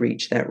that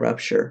breach, that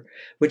rupture,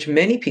 which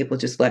many people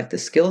just lack the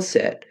skill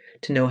set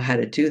to know how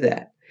to do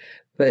that.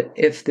 But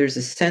if there's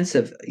a sense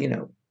of,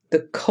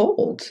 the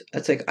cold,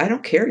 it's like, I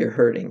don't care you're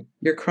hurting.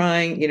 You're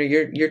crying,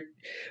 you're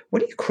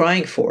what are you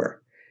crying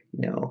for?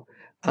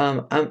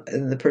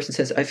 the person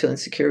says, I feel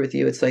insecure with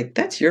you. It's like,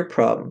 that's your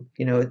problem.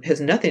 It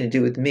has nothing to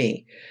do with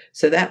me.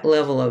 So that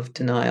level of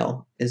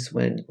denial is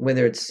when,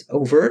 whether it's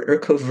overt or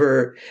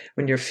covert,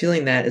 when you're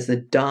feeling that is the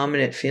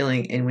dominant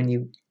feeling. And when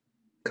you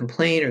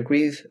complain or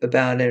grieve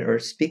about it or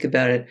speak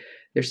about it,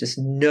 there's just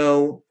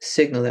no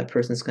signal that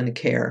person's going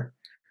to care.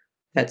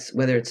 That's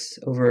whether it's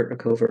overt or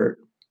covert.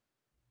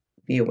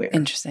 Be aware.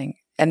 Interesting.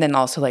 And then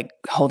also like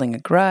holding a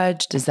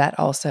grudge, does that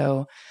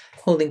also...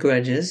 Holding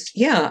grudges.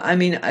 Yeah. I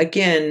mean,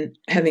 again,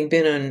 having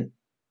been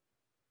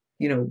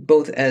on,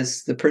 both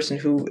as the person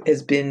who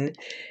has been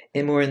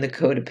more in the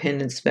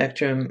codependent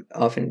spectrum,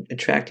 often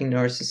attracting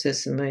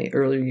narcissists in my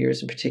earlier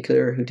years in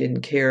particular who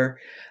didn't care.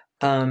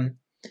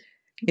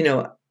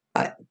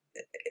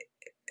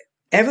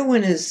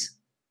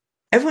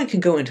 Everyone can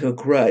go into a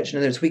grudge. In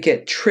other words, we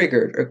get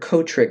triggered or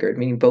co-triggered,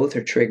 meaning both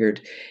are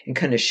triggered and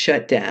kind of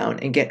shut down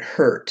and get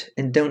hurt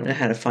and don't know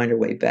how to find our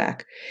way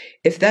back.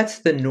 If that's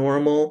the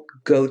normal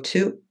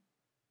go-to,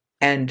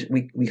 and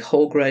we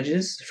hold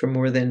grudges for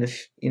more than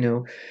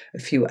a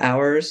few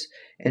hours,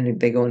 and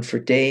they go on for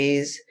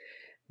days,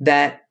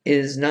 that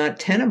is not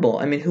tenable.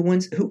 I mean,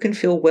 who can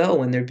feel well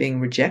when they're being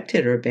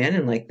rejected or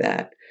abandoned like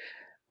that?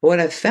 What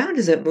I've found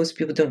is that most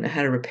people don't know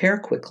how to repair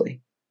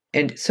quickly.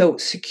 And so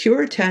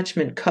secure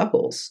attachment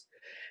couples,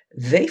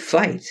 they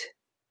fight.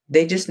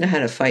 They just know how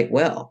to fight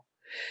well.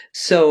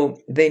 So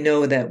they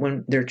know that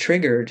when they're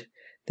triggered,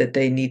 that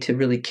they need to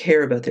really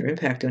care about their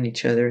impact on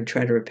each other and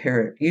try to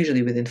repair it,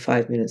 usually within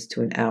 5 minutes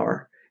to an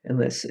hour,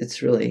 unless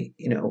it's really,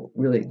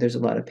 really there's a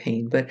lot of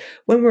pain. But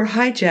when we're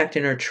hijacked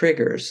in our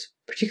triggers,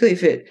 particularly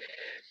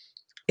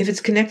if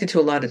it's connected to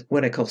a lot of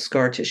what I call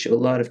scar tissue, a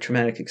lot of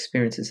traumatic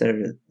experiences that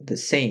are the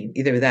same,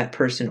 either that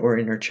person or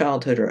in our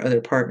childhood or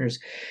other partners,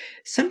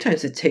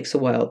 sometimes it takes a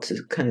while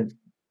to kind of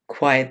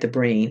quiet the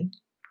brain.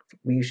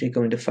 We usually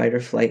go into fight or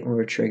flight when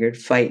we're triggered.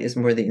 Fight is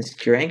more the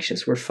insecure,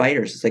 anxious. We're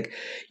fighters. It's like,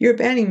 you're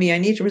abandoning me. I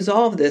need to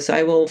resolve this.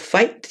 I will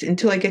fight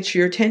until I get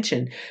your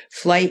attention.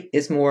 Flight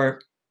is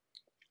more,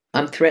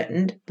 I'm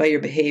threatened by your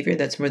behavior.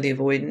 That's more the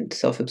avoidant,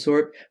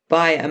 self-absorbed.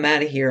 Bye, I'm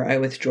out of here. I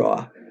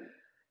withdraw.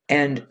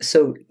 And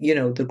so,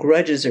 the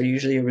grudges are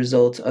usually a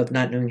result of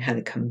not knowing how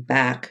to come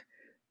back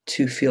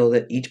to feel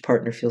that each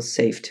partner feels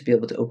safe to be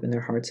able to open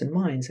their hearts and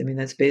minds. I mean,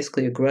 that's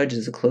basically a grudge,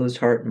 is a closed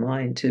heart and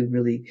mind to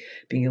really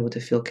being able to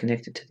feel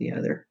connected to the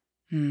other.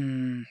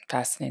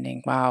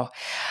 Fascinating. Wow.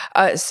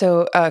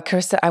 So,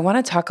 Carissa, I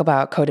want to talk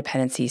about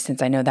codependency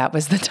since I know that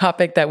was the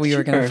topic that we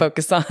were going to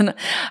focus on.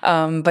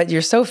 But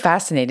you're so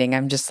fascinating.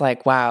 I'm just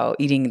like, wow,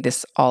 eating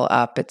this all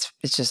up. It's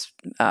just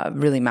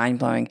really mind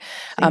blowing.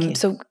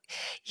 So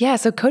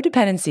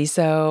codependency.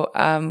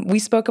 So we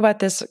spoke about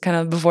this kind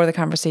of before the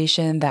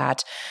conversation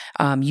that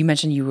you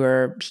mentioned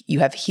you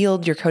have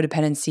healed your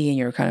codependency and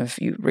you're kind of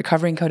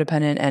recovering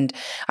codependent. And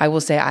I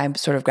will say I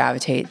sort of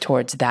gravitate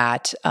towards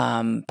that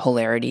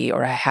polarity,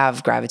 or I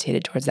have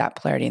gravitated towards that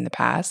polarity in the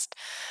past,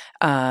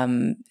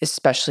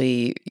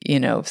 especially,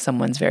 if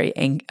someone's very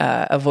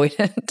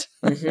avoidant.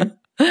 Mm-hmm.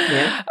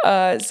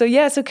 Yeah.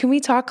 So can we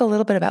talk a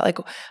little bit about like,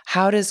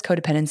 how does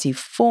codependency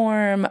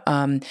form?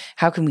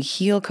 How can we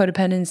heal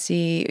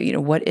codependency?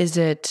 What is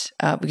it?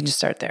 We can just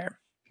start there.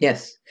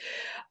 Yes.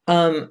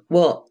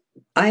 Well,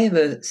 I have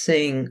a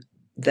saying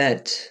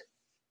that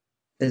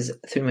is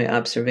through my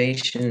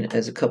observation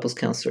as a couples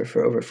counselor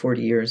for over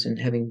 40 years and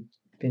having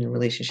been in a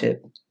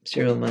relationship,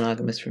 serial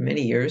monogamous for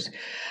many years,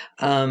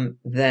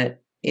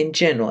 that in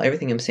general,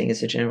 everything I'm saying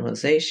is a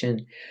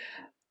generalization.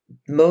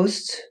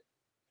 Most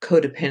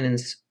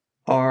codependents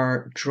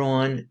are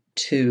drawn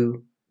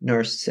to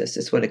narcissists.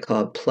 It's what I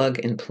call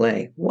plug and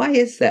play. Why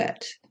is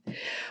that?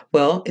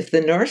 Well, if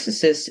the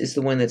narcissist is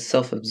the one that's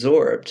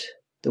self-absorbed,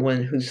 the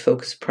one who's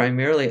focused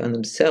primarily on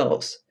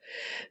themselves,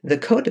 the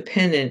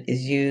codependent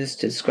is used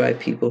to describe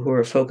people who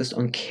are focused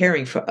on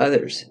caring for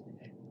others,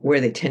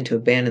 where they tend to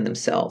abandon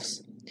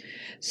themselves.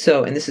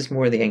 So, and this is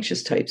more the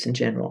anxious types in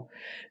general.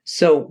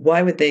 So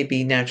why would they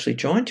be naturally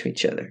drawn to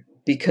each other?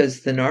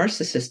 Because the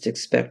narcissistic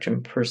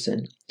spectrum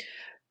person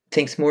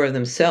thinks more of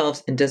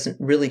themselves and doesn't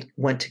really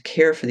want to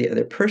care for the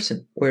other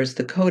person, whereas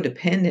the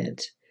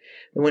codependent,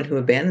 the one who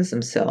abandons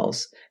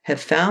themselves,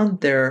 have found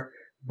their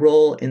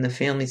role in the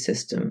family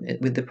system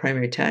with the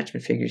primary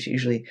attachment figures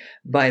usually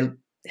by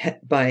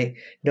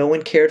no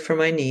one cared for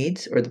my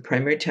needs, or the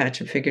primary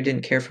attachment figure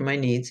didn't care for my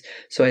needs.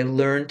 So I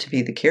learned to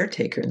be the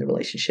caretaker in the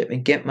relationship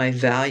and get my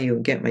value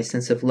and get my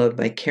sense of love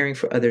by caring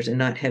for others and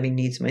not having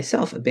needs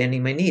myself,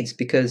 abandoning my needs,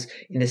 because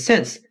in a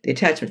sense, the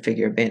attachment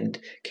figure abandoned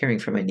caring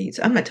for my needs.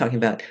 I'm not talking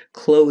about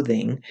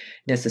clothing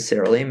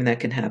necessarily. I mean, that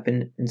can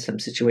happen in some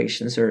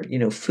situations, or,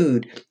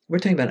 food. We're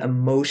talking about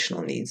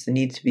emotional needs, the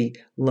need to be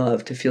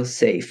loved, to feel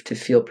safe, to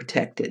feel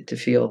protected, to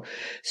feel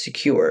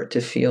secure,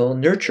 to feel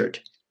nurtured.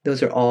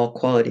 Those are all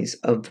qualities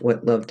of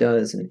what love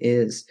does and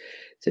is,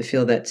 to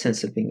feel that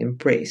sense of being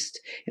embraced.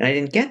 And I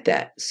didn't get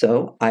that.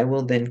 So I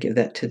will then give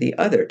that to the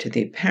other, to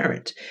the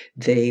parent.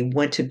 They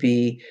want to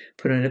be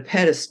put on a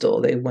pedestal.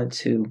 They want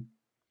to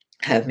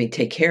have me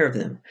take care of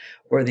them.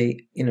 Or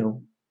they,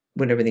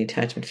 whatever the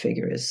attachment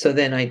figure is. So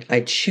then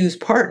I choose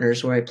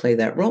partners where I play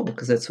that role,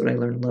 because that's what I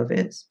learned love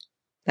is.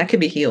 That can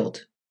be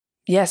healed.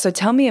 Yeah. So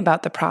tell me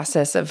about the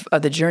process of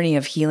the journey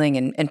of healing,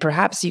 and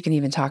perhaps you can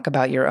even talk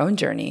about your own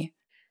journey.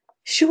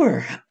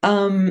 Sure.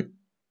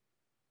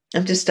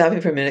 I'm just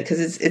stopping for a minute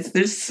because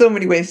there's so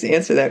many ways to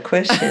answer that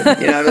question.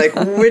 I'm like,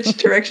 which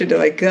direction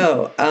do I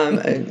go?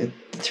 In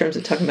terms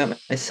of talking about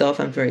myself,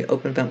 I'm very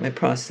open about my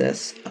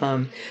process.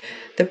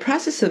 The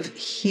process of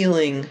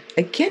healing,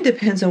 again,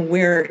 depends on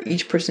where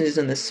each person is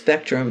on the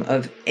spectrum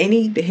of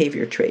any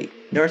behavior trait,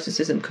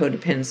 narcissism,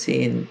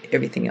 codependency, and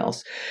everything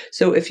else.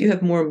 So if you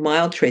have more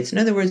mild traits, in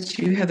other words,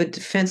 you have a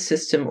defense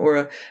system or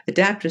an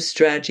adaptive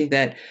strategy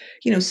that,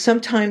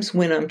 sometimes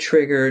when I'm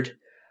triggered,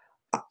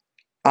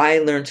 I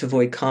learned to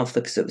avoid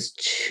conflict because it was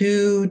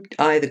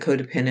I, the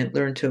codependent,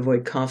 learned to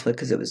avoid conflict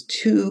because it was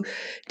too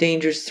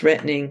dangerous,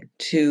 threatening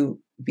to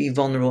be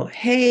vulnerable.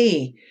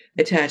 Hey,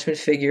 attachment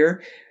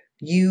figure,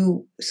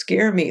 you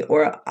scare me,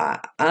 or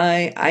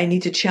I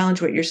need to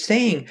challenge what you're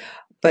saying.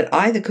 But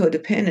I, the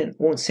codependent,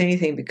 won't say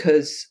anything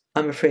because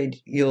I'm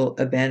afraid you'll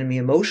abandon me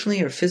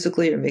emotionally or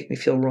physically or make me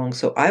feel wrong.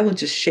 So I will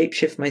just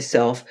shapeshift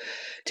myself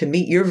to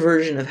meet your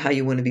version of how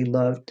you want to be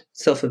loved,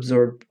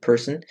 self-absorbed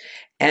person,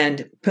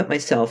 and put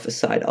myself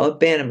aside. I'll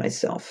abandon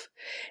myself.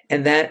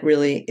 And that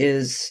really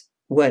is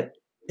what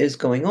is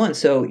going on.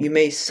 So you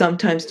may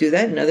sometimes do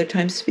that and other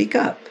times speak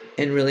up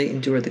and really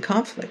endure the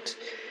conflict.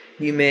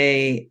 You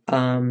may,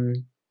 so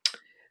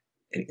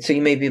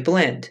you may be a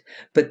blend,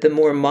 but the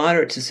more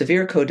moderate to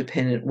severe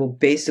codependent will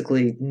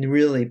basically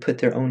really put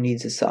their own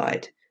needs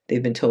aside.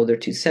 They've been told they're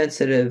too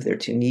sensitive, they're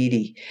too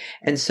needy.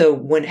 And so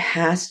one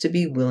has to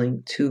be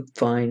willing to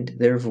find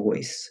their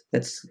voice.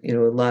 That's, a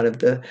lot of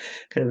the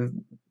kind of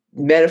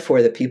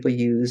metaphor that people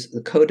use.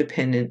 The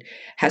codependent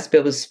has to be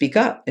able to speak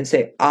up and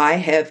say, I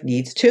have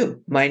needs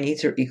too. My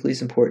needs are equally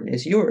as important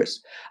as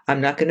yours. I'm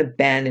not going to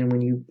abandon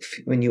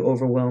when you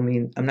overwhelm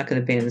me. I'm not going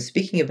to abandon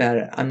speaking about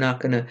it. I'm not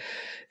going to,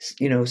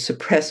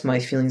 suppress my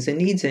feelings and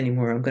needs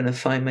anymore. I'm going to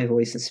find my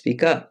voice and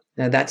speak up.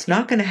 Now, that's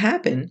not going to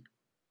happen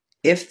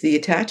if the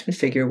attachment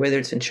figure, whether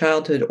it's in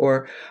childhood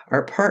or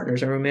our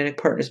partners, our romantic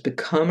partners,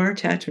 become our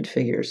attachment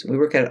figures. We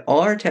work out all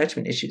our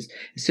attachment issues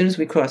as soon as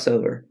we cross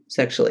over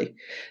sexually.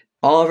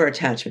 All of our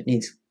attachment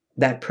needs,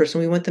 that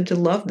person, we want them to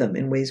love them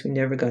in ways we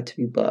never got to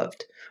be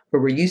loved, or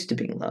we're used to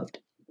being loved.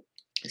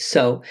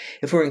 So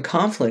if we're in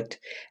conflict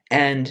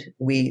and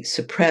we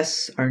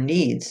suppress our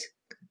needs,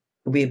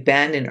 we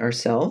abandon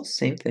ourselves,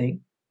 same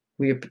thing.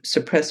 We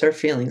suppress our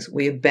feelings,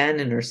 we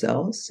abandon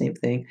ourselves, same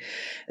thing.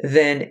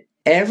 Then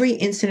every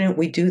incident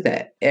we do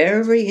that,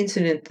 every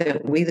incident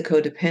that we, the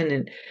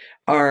codependent,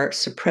 are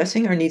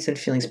suppressing our needs and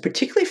feelings,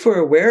 particularly if we're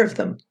aware of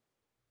them.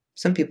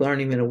 Some people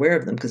aren't even aware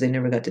of them because they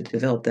never got to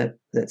develop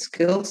that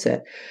skill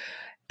set.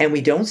 And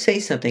we don't say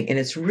something. And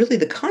it's really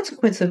the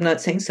consequence of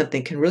not saying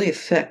something can really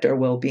affect our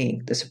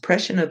well-being, the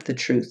suppression of the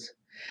truth.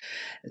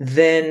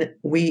 Then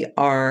we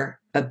are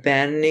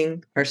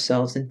abandoning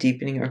ourselves and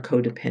deepening our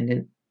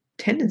codependent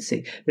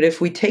tendency. But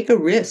if we take a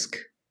risk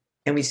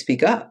and we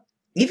speak up,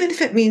 even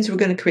if it means we're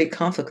going to create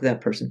conflict with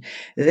that person,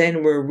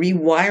 then we're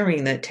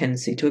rewiring that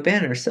tendency to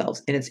abandon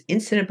ourselves. And it's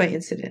incident by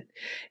incident.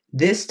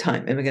 This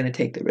time, am I going to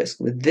take the risk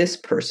with this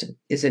person?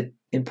 Is it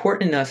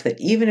important enough that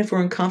even if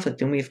we're in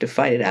conflict and we have to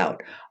fight it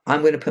out,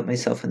 I'm going to put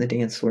myself on the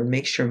dance floor and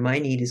make sure my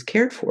need is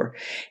cared for?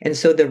 And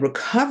so the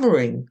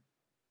recovering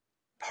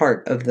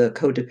part of the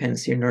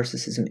codependency or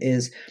narcissism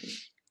is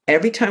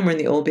every time we're in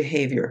the old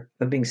behavior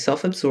of being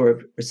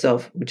self-absorbed or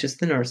which is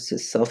the narcissist,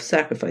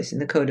 self-sacrificing,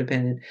 the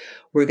codependent,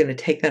 we're going to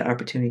take that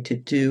opportunity to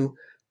do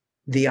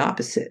the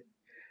opposite.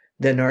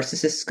 The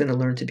narcissist is going to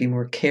learn to be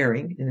more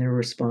caring in their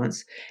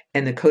response,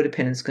 and the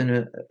codependent is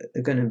going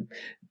to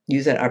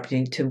use that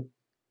opportunity to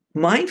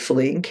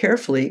mindfully and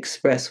carefully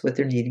express what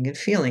they're needing and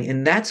feeling.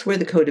 And that's where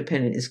the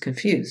codependent is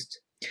confused.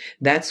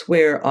 That's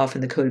where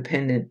often the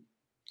codependent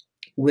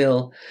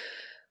will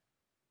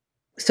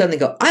suddenly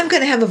go, I'm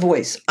going to have a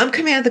voice. I'm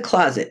coming out of the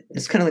closet.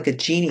 It's kind of like a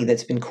genie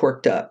that's been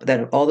corked up,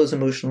 that all those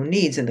emotional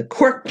needs, and the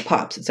cork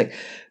pops. It's like,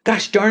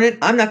 gosh darn it,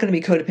 I'm not going to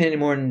be codependent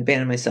anymore and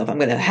abandon myself. I'm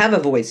going to have a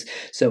voice.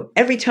 So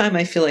every time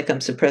I feel like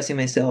I'm suppressing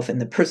myself and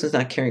the person's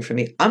not caring for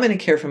me, I'm going to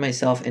care for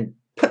myself and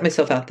put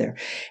myself out there.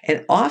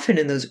 And often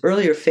in those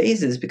earlier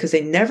phases, because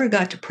they never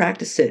got to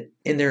practice it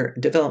in their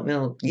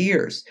developmental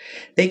years,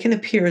 they can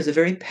appear as a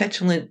very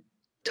petulant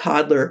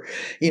toddler,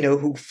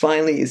 who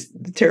finally is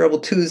the terrible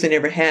twos they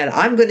never had.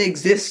 I'm going to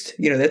exist.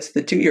 That's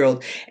the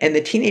 2-year-old. And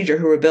the teenager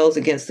who rebels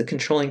against the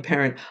controlling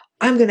parent,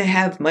 I'm going to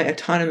have my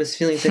autonomous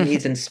feelings and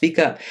needs and speak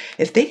up.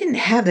 If they didn't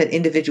have that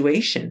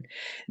individuation,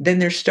 then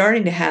they're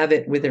starting to have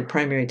it with their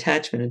primary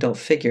attachment adult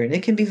figure. And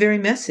it can be very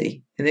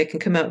messy and it can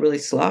come out really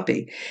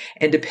sloppy.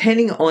 And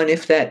depending on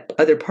if that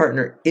other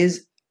partner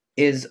is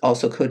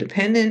also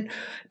codependent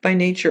by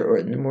nature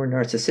or more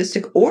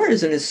narcissistic, or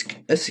is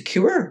a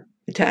secure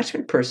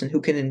attachment person who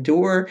can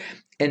endure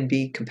and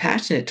be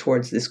compassionate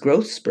towards this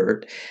growth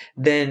spurt,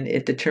 then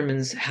it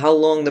determines how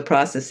long the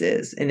process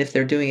is. And if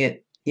they're doing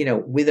it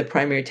with a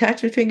primary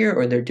attachment figure,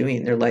 or they're doing it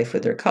in their life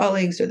with their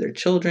colleagues or their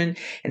children.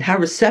 And how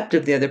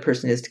receptive the other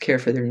person is to care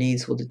for their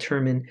needs will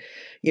determine,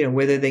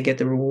 whether they get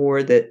the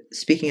reward that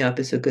speaking up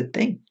is a good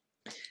thing.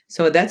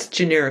 So that's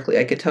generically.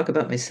 I could talk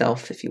about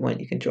myself if you want.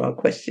 You can draw a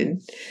question.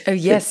 Oh,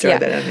 yes. Draw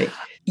that on me.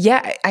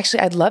 Yeah, actually,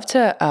 I'd love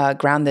to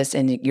ground this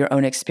in your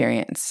own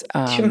experience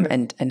Sure.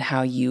 and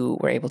how you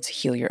were able to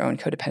heal your own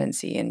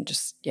codependency and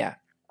just, yeah.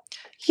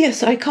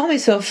 Yes, I call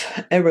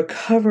myself a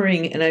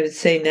recovering, and I would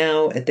say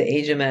now at the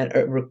age I'm at,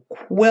 a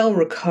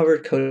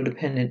well-recovered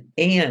codependent.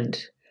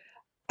 And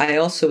I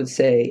also would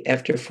say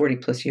after 40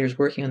 plus years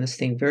working on this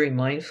thing very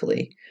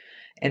mindfully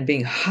and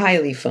being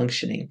highly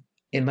functioning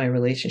in my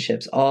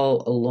relationships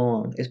all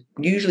along, it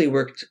usually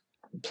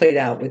played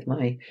out with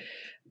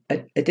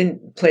I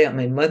didn't play out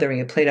my mothering,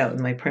 it played out with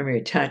my primary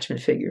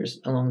attachment figures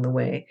along the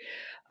way.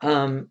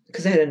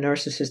 Because I had a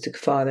narcissistic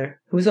father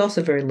who was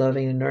also very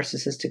loving, a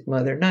narcissistic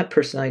mother, not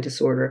personality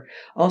disorder,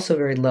 also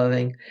very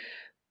loving.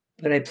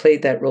 But I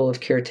played that role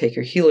of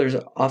caretaker. Healers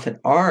often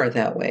are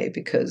that way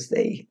because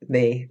they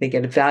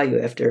get a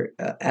value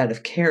out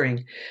of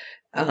caring,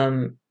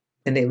 and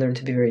they learn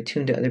to be very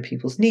attuned to other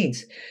people's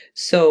needs.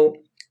 So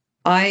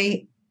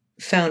I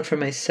found for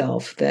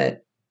myself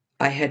that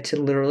I had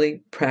to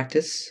literally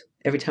practice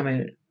every time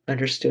I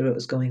understood what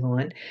was going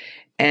on,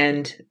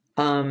 and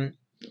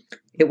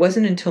it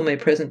wasn't until my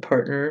present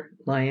partner,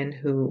 Lion,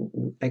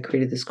 who I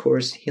created this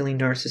course, Healing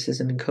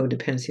Narcissism and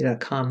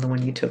Codependency.com, the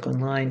one you took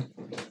online,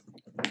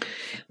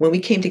 when we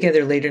came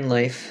together later in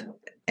life,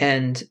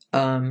 and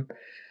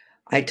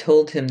I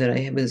told him that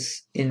I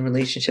was in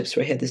relationships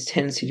where I had this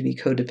tendency to be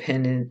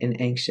codependent and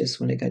anxious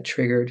when it got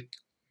triggered.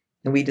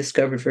 And we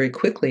discovered very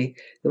quickly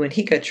that when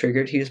he got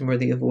triggered, he was more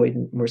the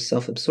avoidant, more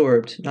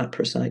self-absorbed, not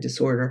personality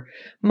disorder,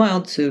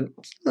 mild to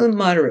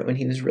moderate when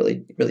he was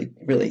really, really,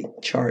 really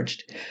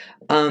charged.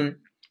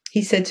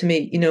 He said to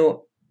me,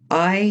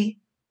 I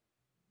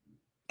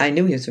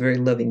knew he was a very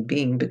loving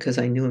being because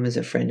I knew him as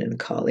a friend and a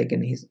colleague,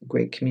 and he's a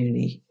great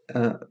community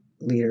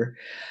leader.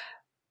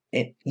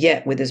 And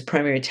yet, with his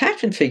primary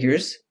attachment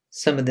figures,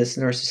 some of this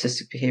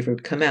narcissistic behavior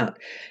would come out.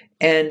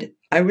 And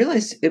I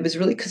realized it was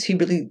really because he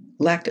really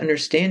lacked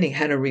understanding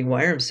how to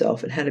rewire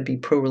himself and how to be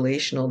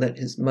pro-relational, that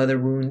his mother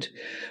wound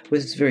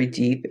was very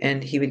deep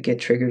and he would get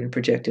triggered and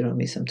projected on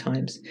me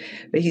sometimes.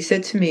 But he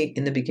said to me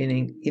in the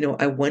beginning,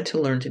 I want to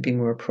learn to be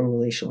more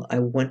pro-relational. I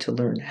want to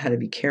learn how to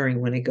be caring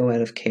when I go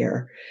out of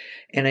care.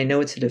 And I know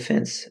it's a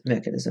defense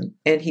mechanism.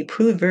 And he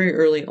proved very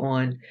early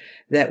on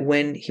that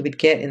when he would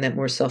get in that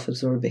more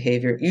self-absorbed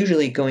behavior,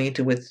 usually going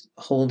into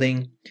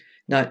withholding,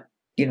 not,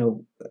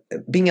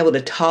 being able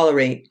to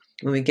tolerate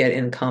when we get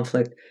in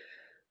conflict,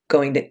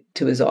 going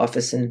to his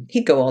office, and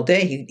he'd go all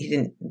day. He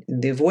didn't,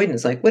 the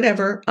avoidance, like,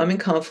 whatever, I'm in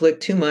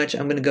conflict too much,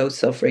 I'm going to go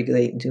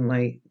self-regulate and do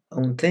my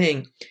own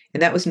thing.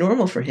 And that was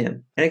normal for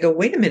him. And I go,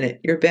 wait a minute,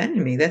 you're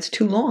abandoning me. That's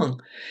too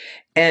long.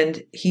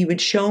 And he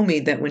would show me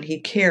that when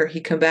he'd care,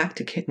 he'd come back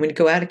to care. When he'd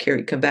go out of care,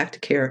 he'd come back to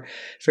care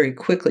very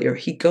quickly, or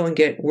he'd go and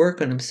get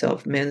work on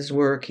himself, men's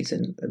work. He's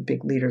a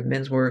big leader of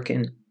men's work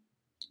and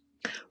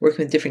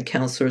working with different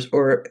counselors,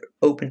 or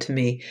open to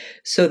me,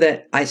 so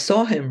that I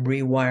saw him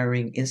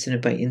rewiring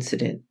incident by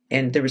incident.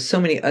 And there were so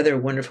many other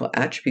wonderful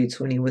attributes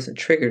when he wasn't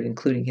triggered,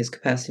 including his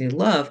capacity to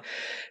love,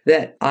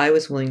 that I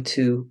was willing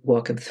to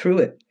walk him through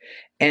it.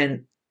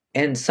 And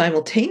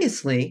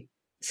simultaneously,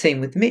 same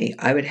with me,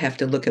 I would have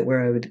to look at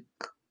where I would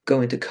go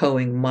into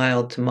coing,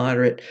 mild to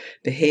moderate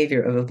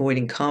behavior of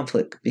avoiding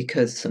conflict,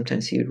 because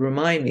sometimes he would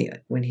remind me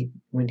when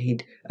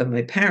he'd of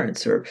my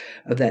parents or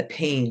of that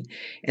pain.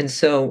 And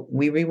so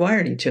we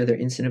rewired each other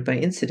incident by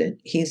incident.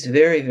 He's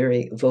very,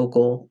 very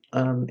vocal.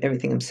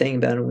 Everything I'm saying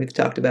about him, we've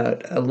talked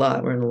about a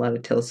lot. We're in a lot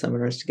of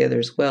teleseminars together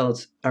as well.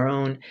 It's our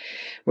own,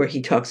 where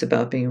he talks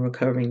about being a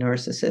recovering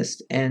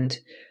narcissist. And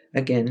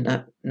again,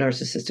 not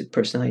narcissistic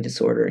personality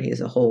disorder. He has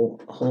a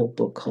whole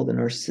book called The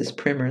Narcissist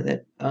Primer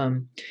that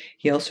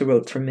he also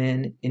wrote for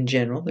men in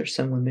general. There's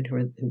some women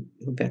who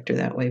vector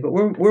that way, but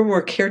we're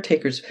more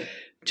caretakers.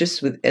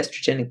 Just with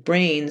estrogenic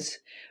brains,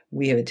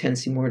 we have a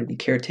tendency more to be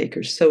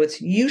caretakers. So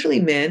it's usually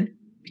men,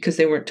 because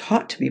they weren't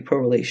taught to be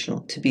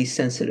pro-relational, to be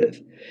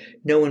sensitive.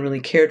 No one really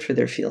cared for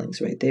their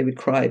feelings, right? They would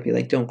cry, be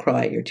like, don't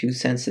cry, you're too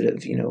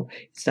sensitive.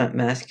 It's not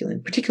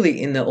masculine,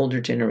 particularly in the older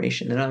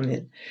generation that I'm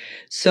in.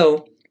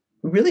 So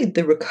really,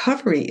 the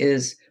recovery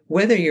is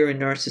whether you're in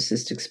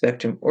narcissistic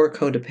spectrum or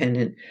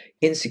codependent,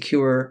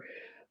 insecure,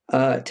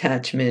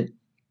 attachment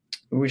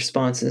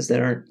responses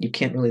that you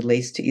can't really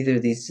lace to either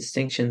of these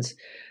distinctions.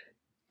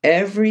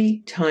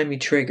 Every time you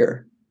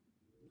trigger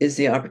is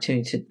the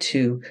opportunity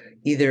to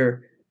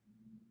either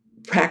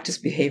practice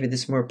behavior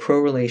that's more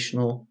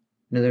pro-relational.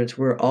 In other words,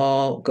 we're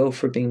all go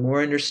for being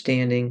more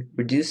understanding,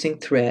 reducing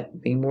threat,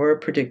 being more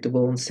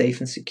predictable and safe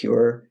and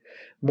secure,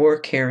 more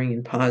caring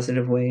in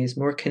positive ways,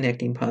 more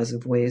connecting in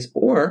positive ways,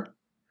 or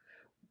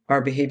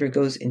our behavior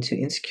goes into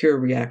insecure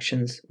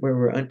reactions where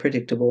we're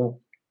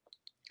unpredictable,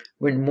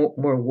 we're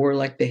more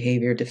warlike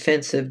behavior,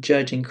 defensive,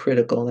 judging,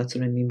 critical. That's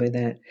what I mean by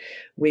that.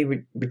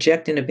 We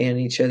reject and abandon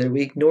each other.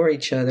 We ignore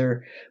each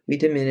other. We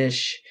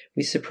diminish.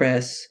 We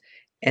suppress.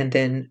 And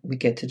then we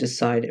get to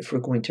decide if we're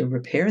going to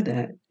repair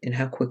that and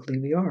how quickly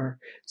we are.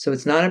 So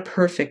it's not a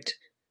perfect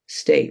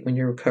state when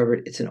you're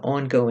recovered. It's an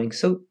ongoing.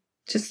 So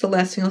just the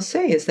last thing I'll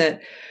say is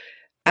that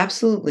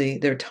absolutely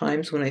there are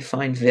times when I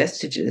find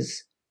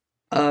vestiges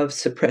of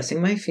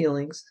suppressing my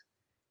feelings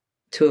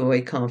to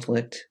avoid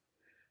conflict,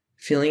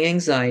 feeling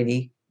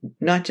anxiety,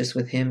 not just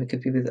with him, it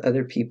could be with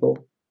other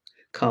people,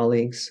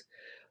 colleagues,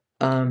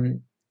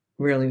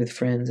 rarely with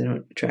friends. I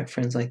don't attract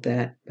friends like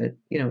that, but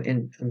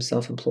and I'm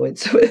self-employed,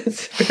 so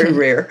it's very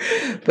rare.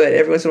 But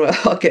every once in a while,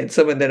 I'll get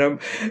someone that I'm,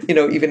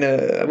 even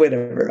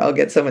whatever. I'll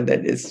get someone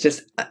that is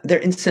just they're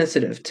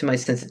insensitive to my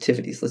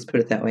sensitivities. Let's put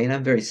it that way, and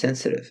I'm very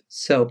sensitive.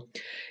 So,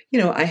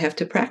 I have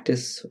to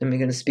practice. Am I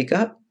going to speak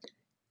up?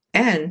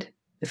 And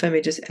if I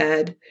may just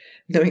add,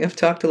 knowing I've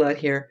talked a lot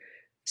here,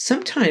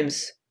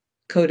 sometimes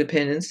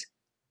codependents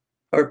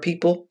or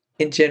people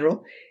in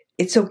general,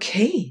 it's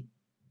okay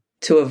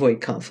to avoid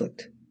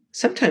conflict.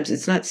 Sometimes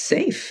it's not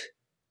safe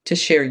to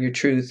share your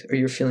truth or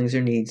your feelings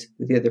or needs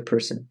with the other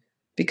person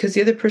because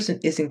the other person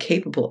is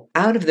incapable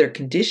out of their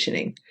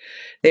conditioning.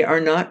 They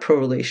are not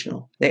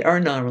pro-relational. They are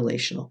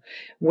non-relational,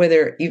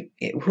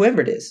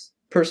 whoever it is,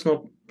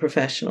 personal,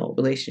 professional,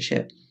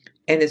 relationship.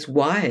 And it's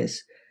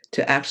wise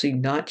to actually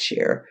not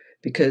share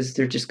because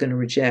they're just going to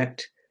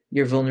reject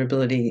your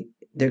vulnerability.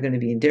 They're going to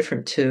be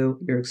indifferent to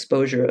your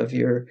exposure of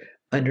your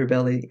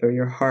underbelly or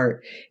your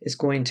heart is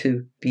going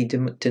to be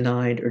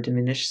denied or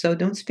diminished. So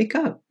don't speak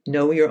up.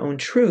 Know your own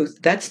truth.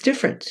 That's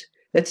different.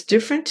 That's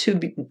different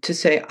to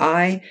say,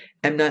 I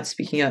am not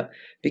speaking up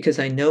because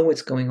I know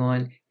what's going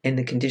on and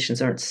the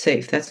conditions aren't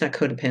safe. That's not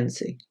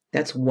codependency.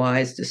 That's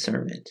wise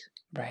discernment.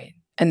 Right.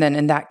 And then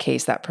in that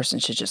case, that person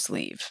should just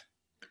leave.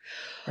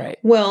 Right.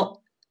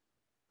 Well,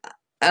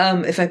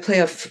 if I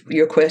play off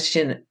your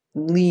question,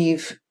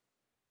 leave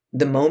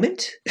the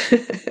moment,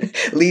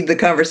 leave the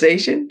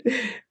conversation,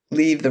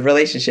 leave the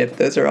relationship.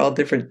 Those are all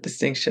different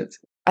distinctions.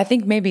 I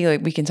think maybe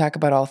we can talk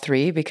about all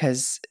three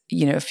because,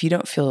 if you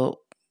don't feel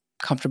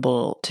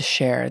comfortable to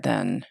share,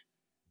 then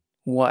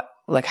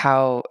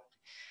how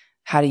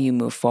do you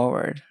move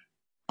forward?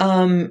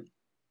 I'm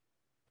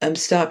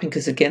stopping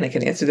because again, I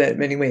can answer that in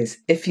many ways.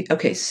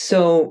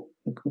 So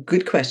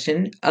good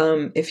question.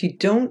 If you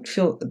don't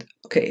feel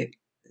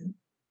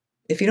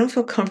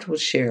comfortable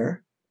to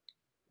share,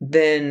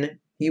 then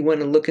you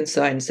want to look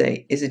inside and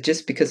say, is it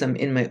just because I'm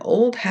in my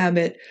old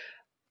habit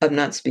of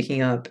not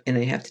speaking up and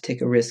I have to take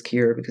a risk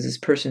here because this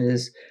person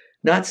is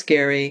not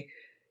scary?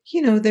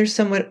 They're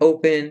somewhat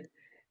open.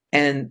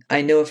 And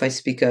I know if I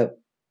speak up,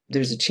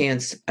 there's a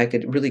chance I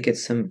could really get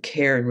some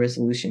care and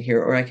resolution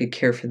here, or I could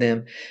care for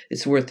them.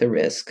 It's worth the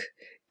risk.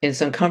 And it's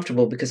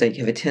uncomfortable because I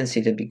have a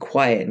tendency to be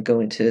quiet and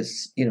go into,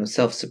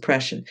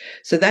 self-suppression.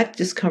 So that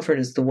discomfort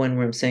is the one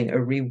where I'm saying,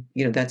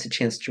 that's a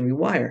chance to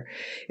rewire.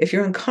 If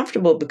you're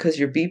uncomfortable because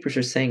your beepers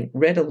are saying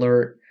red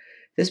alert,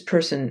 this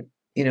person,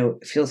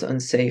 feels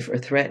unsafe or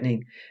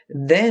threatening,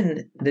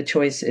 then the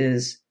choice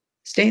is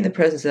stay in the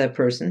presence of that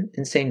person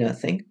and say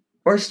nothing,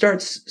 or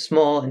start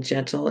small and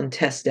gentle and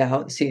test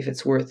out and see if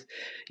it's worth,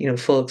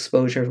 full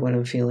exposure of what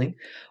I'm feeling,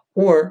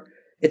 or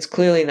it's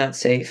clearly not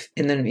safe.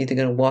 And then I'm either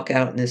going to walk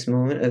out in this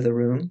moment of the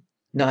room,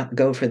 not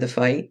go for the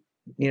fight,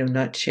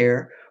 not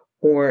share.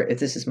 Or if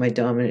this is my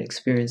dominant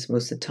experience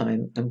most of the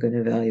time, I'm going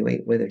to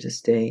evaluate whether to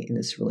stay in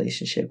this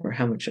relationship or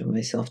how much of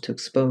myself to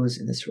expose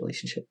in this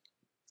relationship.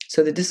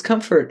 So the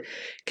discomfort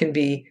can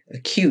be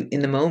acute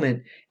in the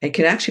moment and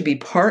can actually be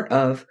part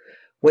of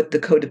what the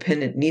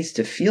codependent needs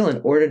to feel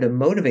in order to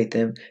motivate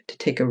them to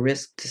take a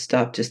risk to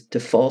stop just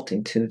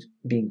defaulting to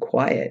being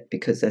quiet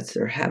because that's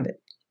their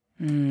habit.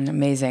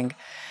 Amazing.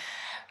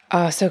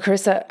 So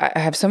Carissa, I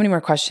have so many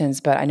more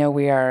questions, but I know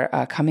we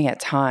are coming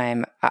at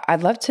time.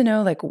 I'd love to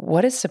know,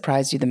 what has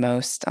surprised you the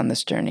most on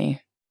this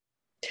journey?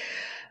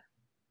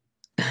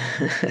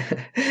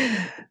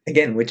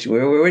 Again, which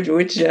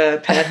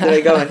path did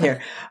I go on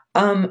here?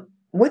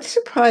 What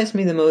surprised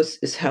me the most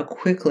is how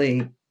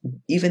quickly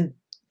even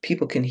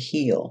people can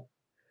heal.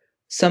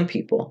 Some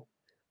people,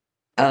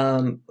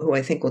 who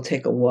I think will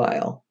take a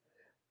while,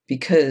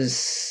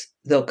 because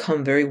they'll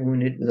come very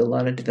wounded with a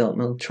lot of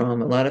developmental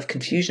trauma, a lot of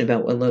confusion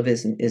about what love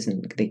is and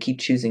isn't. They keep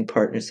choosing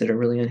partners that are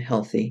really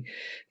unhealthy.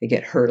 They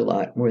get hurt a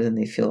lot more than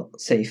they feel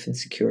safe and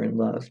secure and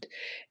loved.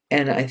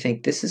 And I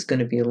think this is going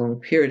to be a long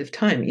period of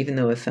time, even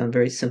though I've found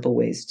very simple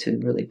ways to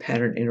really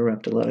pattern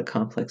interrupt a lot of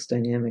complex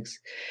dynamics.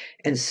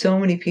 And so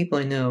many people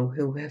I know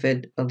who have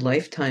had a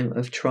lifetime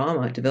of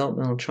trauma,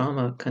 developmental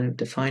trauma, kind of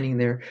defining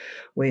their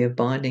way of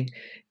bonding,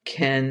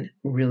 can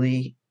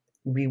really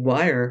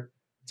rewire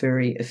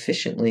very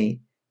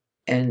efficiently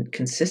and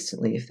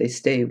consistently if they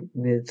stay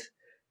with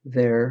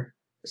their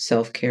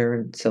self-care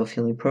and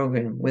self-healing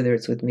program, whether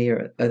it's with me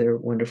or other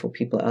wonderful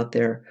people out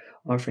there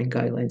offering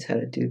guidelines how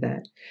to do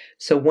that.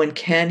 So one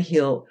can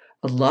heal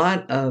a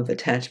lot of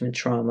attachment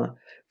trauma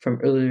from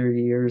earlier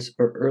years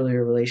or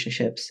earlier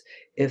relationships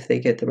if they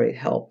get the right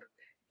help.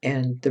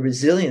 And the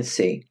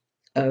resiliency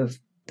of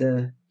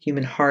the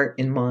human heart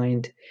and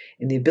mind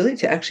and the ability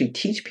to actually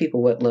teach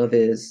people what love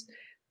is,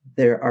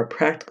 there are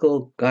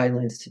practical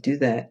guidelines to do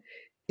that,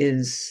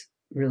 is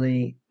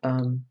really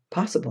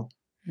possible.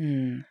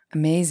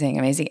 Amazing,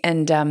 amazing.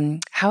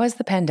 And how has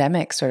the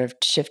pandemic sort of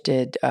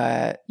shifted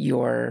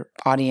your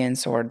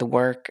audience or the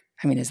work?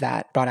 I mean, has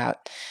that brought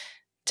out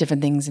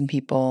different things in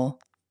people?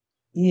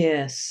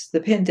 Yes, the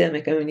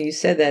pandemic. I mean, you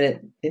said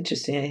that.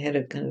 Interesting. I had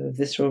a kind of a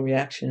visceral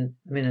reaction.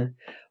 I'm in a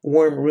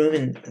warm room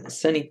in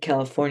sunny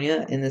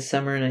California in the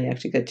summer, and I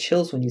actually got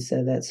chills when you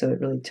said that. So it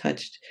really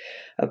touched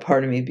a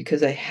part of me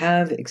because I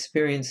have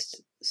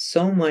experienced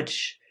so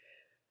much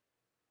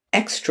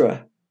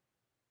extra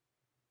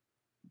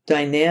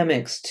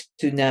dynamics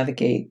to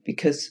navigate,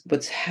 because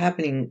what's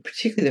happening,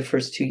 particularly the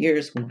first 2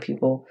 years when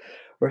people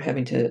were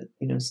having to,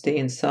 stay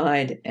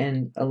inside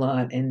and a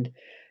lot and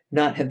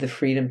not have the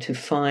freedom to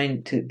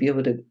be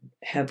able to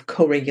have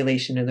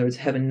co-regulation. In other words,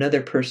 have another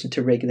person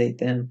to regulate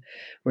them,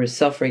 whereas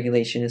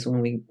self-regulation is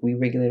when we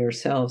regulate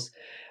ourselves.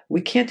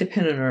 We can't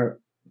depend on our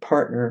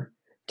partner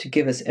to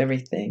give us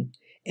everything.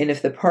 And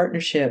if the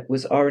partnership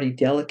was already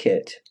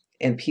delicate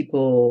and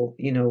people,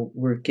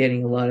 were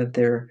getting a lot of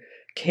their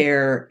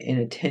care and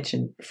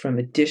attention from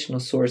additional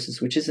sources,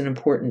 which is an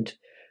important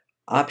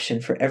option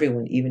for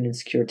everyone, even in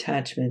secure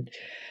attachment,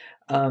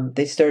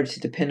 they started to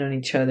depend on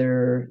each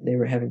other. They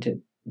were having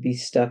to be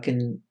stuck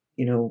in,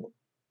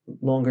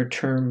 longer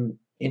term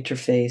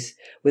interface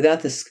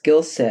without the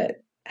skill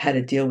set how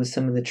to deal with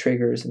some of the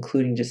triggers,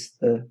 including just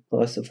the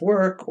loss of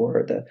work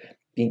or the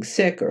being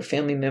sick or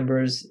family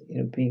members,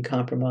 being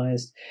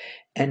compromised,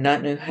 and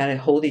not know how to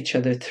hold each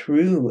other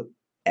through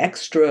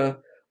extra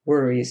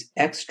worries,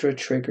 extra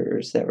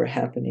triggers that were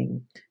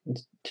happening,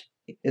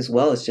 as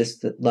well as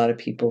just a lot of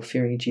people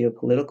fearing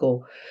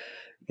geopolitical,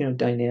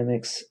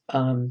 dynamics.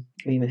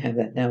 We even have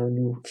that now, a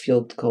new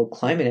field called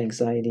climate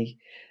anxiety,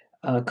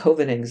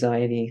 COVID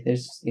anxiety.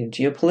 There's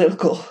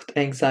geopolitical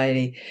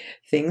anxiety.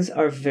 Things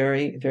are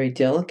very, very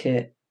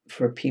delicate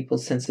for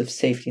people's sense of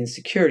safety and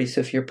security. So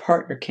if your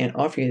partner can't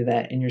offer you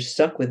that and you're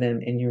stuck with them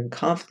and you're in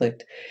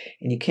conflict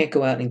and you can't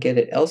go out and get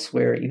it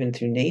elsewhere, even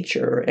through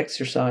nature or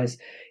exercise,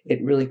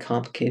 it really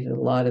complicated a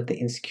lot of the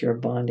insecure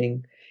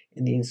bonding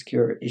and the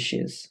insecure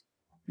issues.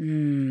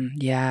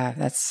 Yeah,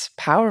 that's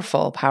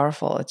powerful,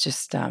 powerful. It's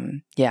just, I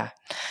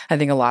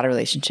think a lot of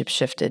relationships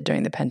shifted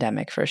during the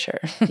pandemic for sure.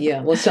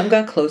 Yeah, well, some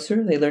got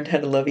closer. They learned how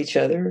to love each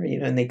other,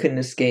 and they couldn't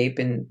escape,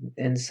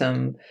 and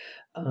some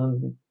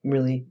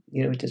really,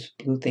 just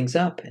blew things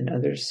up, and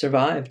others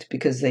survived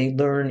because they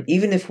learn,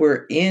 even if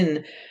we're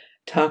in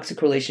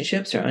toxic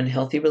relationships or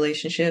unhealthy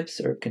relationships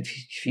or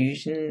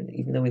confusion,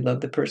 even though we love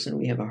the person,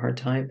 we have a hard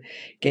time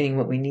getting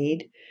what we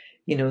need.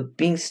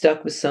 Being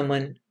stuck with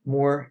someone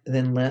more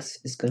than less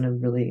is going to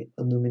really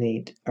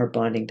illuminate our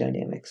bonding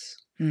dynamics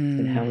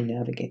and how we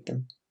navigate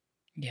them.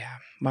 Yeah.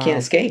 Wow. Can't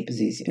escape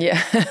is easy.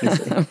 Yeah.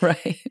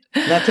 Right.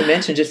 Not to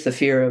mention just the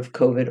fear of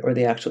COVID or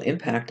the actual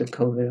impact of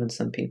COVID on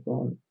some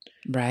people.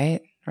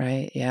 Right.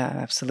 Right. Yeah,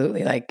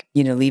 absolutely. Like,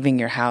 leaving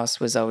your house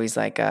was always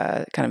like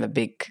a kind of a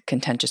big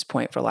contentious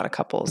point for a lot of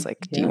couples. Like,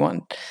 do you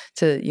want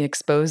to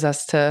expose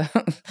us to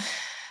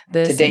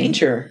this? To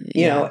danger,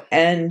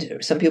 and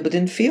some people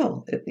didn't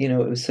feel,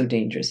 it was so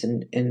dangerous.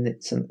 And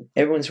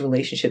everyone's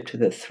relationship to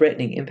the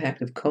threatening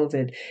impact of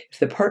COVID, if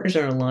the partners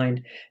aren't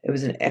aligned, it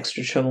was an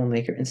extra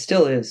troublemaker and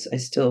still is. I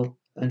still,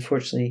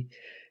 unfortunately,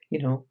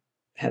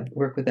 have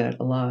worked with that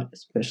a lot,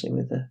 especially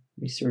with the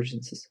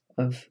resurgences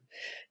of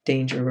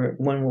danger where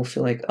one will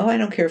feel like, oh, I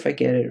don't care if I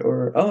get it,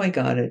 or, oh, I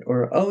got it,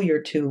 or, oh,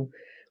 you're too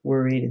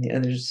worried. And the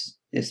others,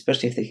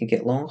 especially if they can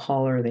get long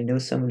hauler, they know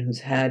someone who's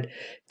had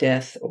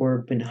death or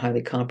been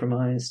highly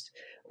compromised,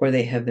 or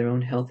they have their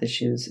own health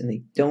issues and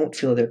they don't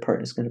feel their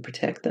partner's going to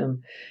protect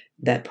them,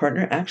 that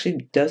partner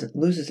actually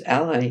loses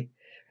ally,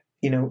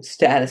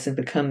 status and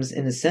becomes,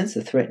 in a sense,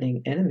 a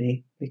threatening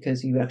enemy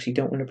because you actually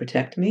don't want to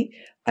protect me.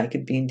 I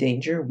could be in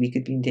danger. We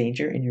could be in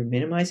danger. And you're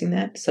minimizing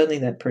that. Suddenly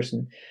that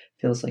person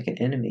feels like an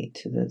enemy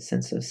to the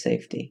sense of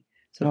safety.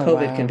 So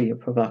COVID can be a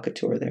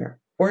provocateur there,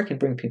 or it can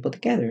bring people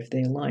together if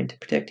they align to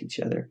protect each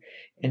other,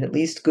 and at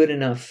least good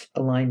enough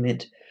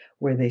alignment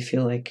where they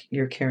feel like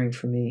you're caring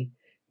for me.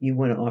 You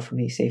want to offer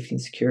me safety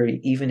and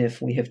security, even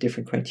if we have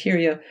different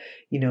criteria.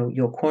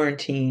 You'll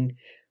quarantine,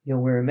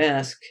 you'll wear a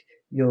mask,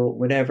 you'll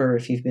whatever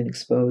if you've been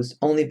exposed,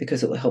 only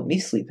because it will help me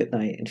sleep at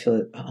night and feel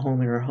at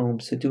home in our home.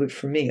 So do it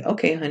for me.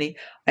 Okay, honey,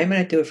 I might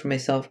not do it for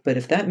myself, but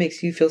if that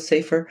makes you feel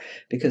safer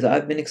because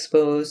I've been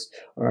exposed,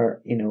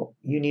 or, you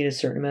need a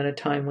certain amount of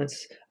time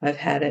once I've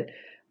had it,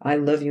 I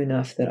love you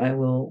enough that I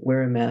will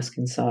wear a mask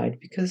inside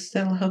because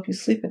that'll help you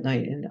sleep at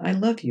night. And I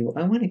love you.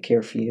 I want to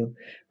care for you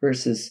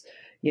versus,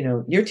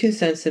 you're too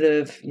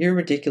sensitive. You're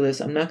ridiculous.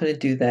 I'm not going to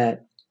do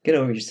that. Get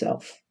over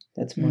yourself.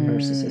 That's more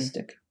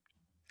narcissistic.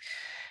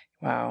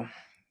 Wow.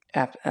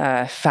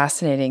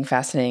 Fascinating.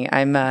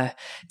 I'm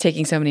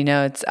taking so many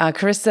notes.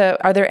 Carissa,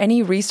 are there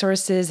any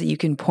resources that you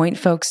can point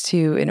folks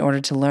to in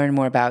order to learn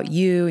more about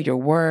you, your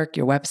work,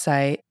 your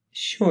website?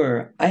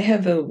 Sure. I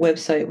have a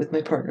website with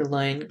my partner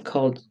Line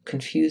called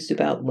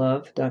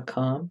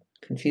confusedaboutlove.com.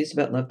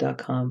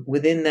 Confusedaboutlove.com.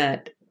 Within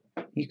that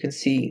you can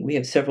see we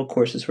have several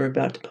courses. We're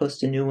about to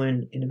post a new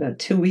one in about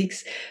 2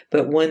 weeks,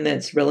 but one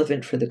that's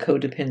relevant for the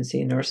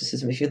codependency and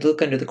narcissism. If you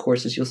look under the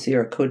courses, you'll see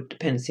our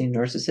codependency and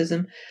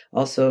narcissism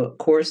also a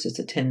course. It's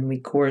a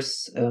 10-week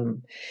course,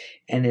 and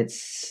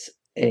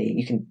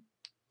you can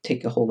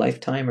take a whole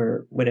lifetime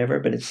or whatever,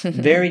 but it's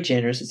very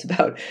generous.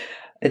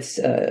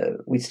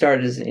 We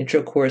started as an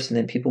intro course, and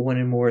then people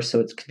wanted more, so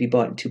it could be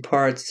bought in 2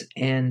 parts,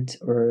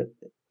 or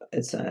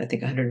it's I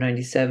think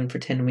 197 for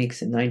 10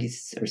 weeks and 90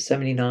 or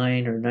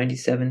 79 or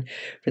 97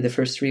 for the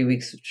first 3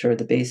 weeks, which are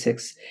the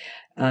basics.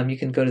 You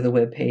can go to the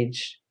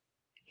webpage,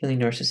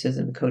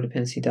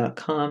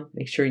 healingnarcissismcodependency.com.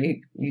 Make sure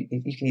you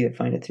can either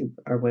find it through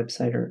our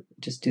website or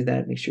just do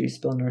that. Make sure you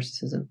spell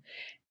narcissism.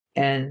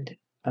 And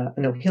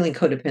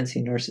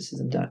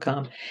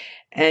healingcodependencynarcissism.com.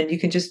 And you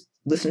can just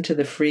listen to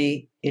the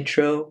free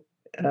intro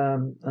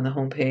on the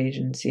homepage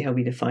and see how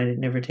we define it.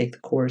 Never take the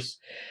course.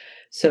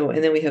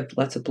 And then we have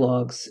lots of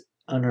blogs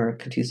on our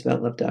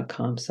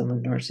confusedaboutlove.com, some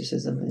on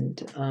narcissism.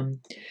 And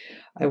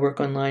I work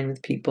online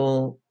with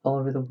people all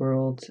over the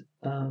world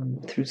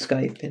through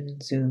Skype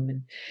and Zoom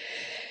and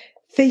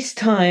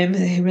FaceTime.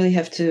 They really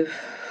have to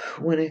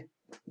want to,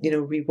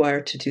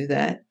 rewire to do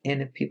that.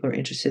 And if people are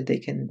interested, they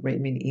can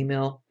write me an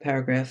email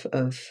paragraph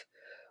of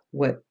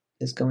what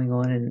is going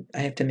on. And I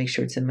have to make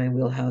sure it's in my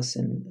wheelhouse.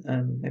 And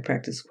my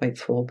practice is quite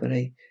full, but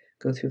I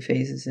go through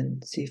phases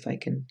and see if I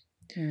can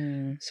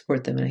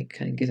support them, and I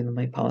kind of give them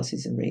my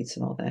policies and rates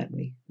and all that. And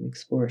we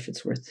explore if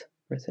it's worth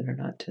it or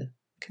not to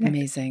connect.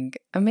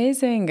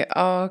 Amazing.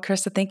 Oh,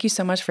 Karissa, thank you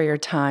so much for your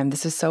time.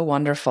 This is so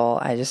wonderful.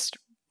 I just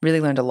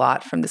really learned a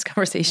lot from this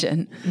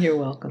conversation. You're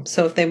welcome.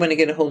 So if they want to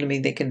get a hold of me,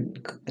 they can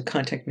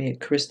contact me at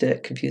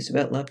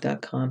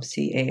Karista@confusedaboutlove.com,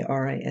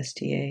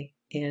 Carista.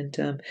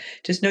 And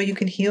just know you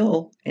can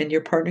heal, and your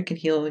partner can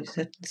heal.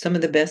 Some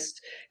of the best,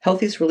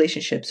 healthiest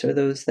relationships are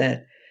those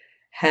that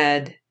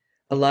had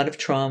a lot of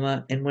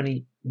trauma and want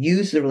to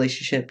use the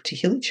relationship to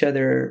heal each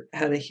other,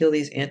 how to heal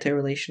these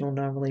anti-relational,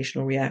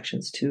 non-relational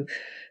reactions to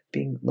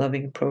being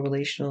loving,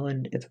 pro-relational.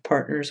 And if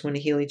partners want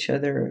to heal each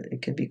other,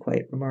 it can be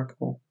quite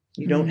remarkable.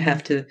 You don't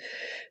have to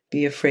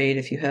be afraid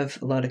if you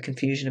have a lot of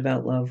confusion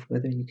about love,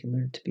 whether you can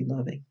learn to be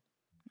loving.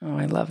 Oh,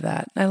 I love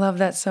that. I love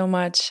that so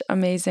much.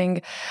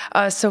 Amazing.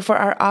 So for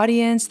our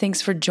audience,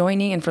 thanks for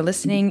joining and for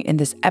listening. In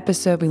this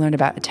episode, we learned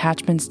about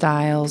attachment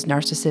styles,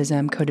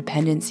 narcissism,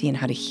 codependency, and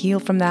how to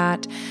heal from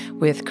that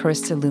with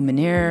Karissa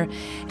Lumineer.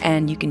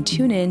 And you can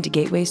tune in to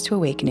Gateways to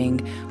Awakening,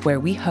 where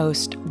we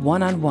host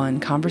one-on-one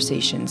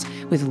conversations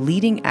with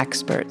leading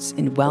experts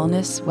in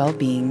wellness,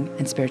 well-being,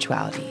 and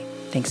spirituality.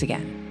 Thanks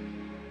again.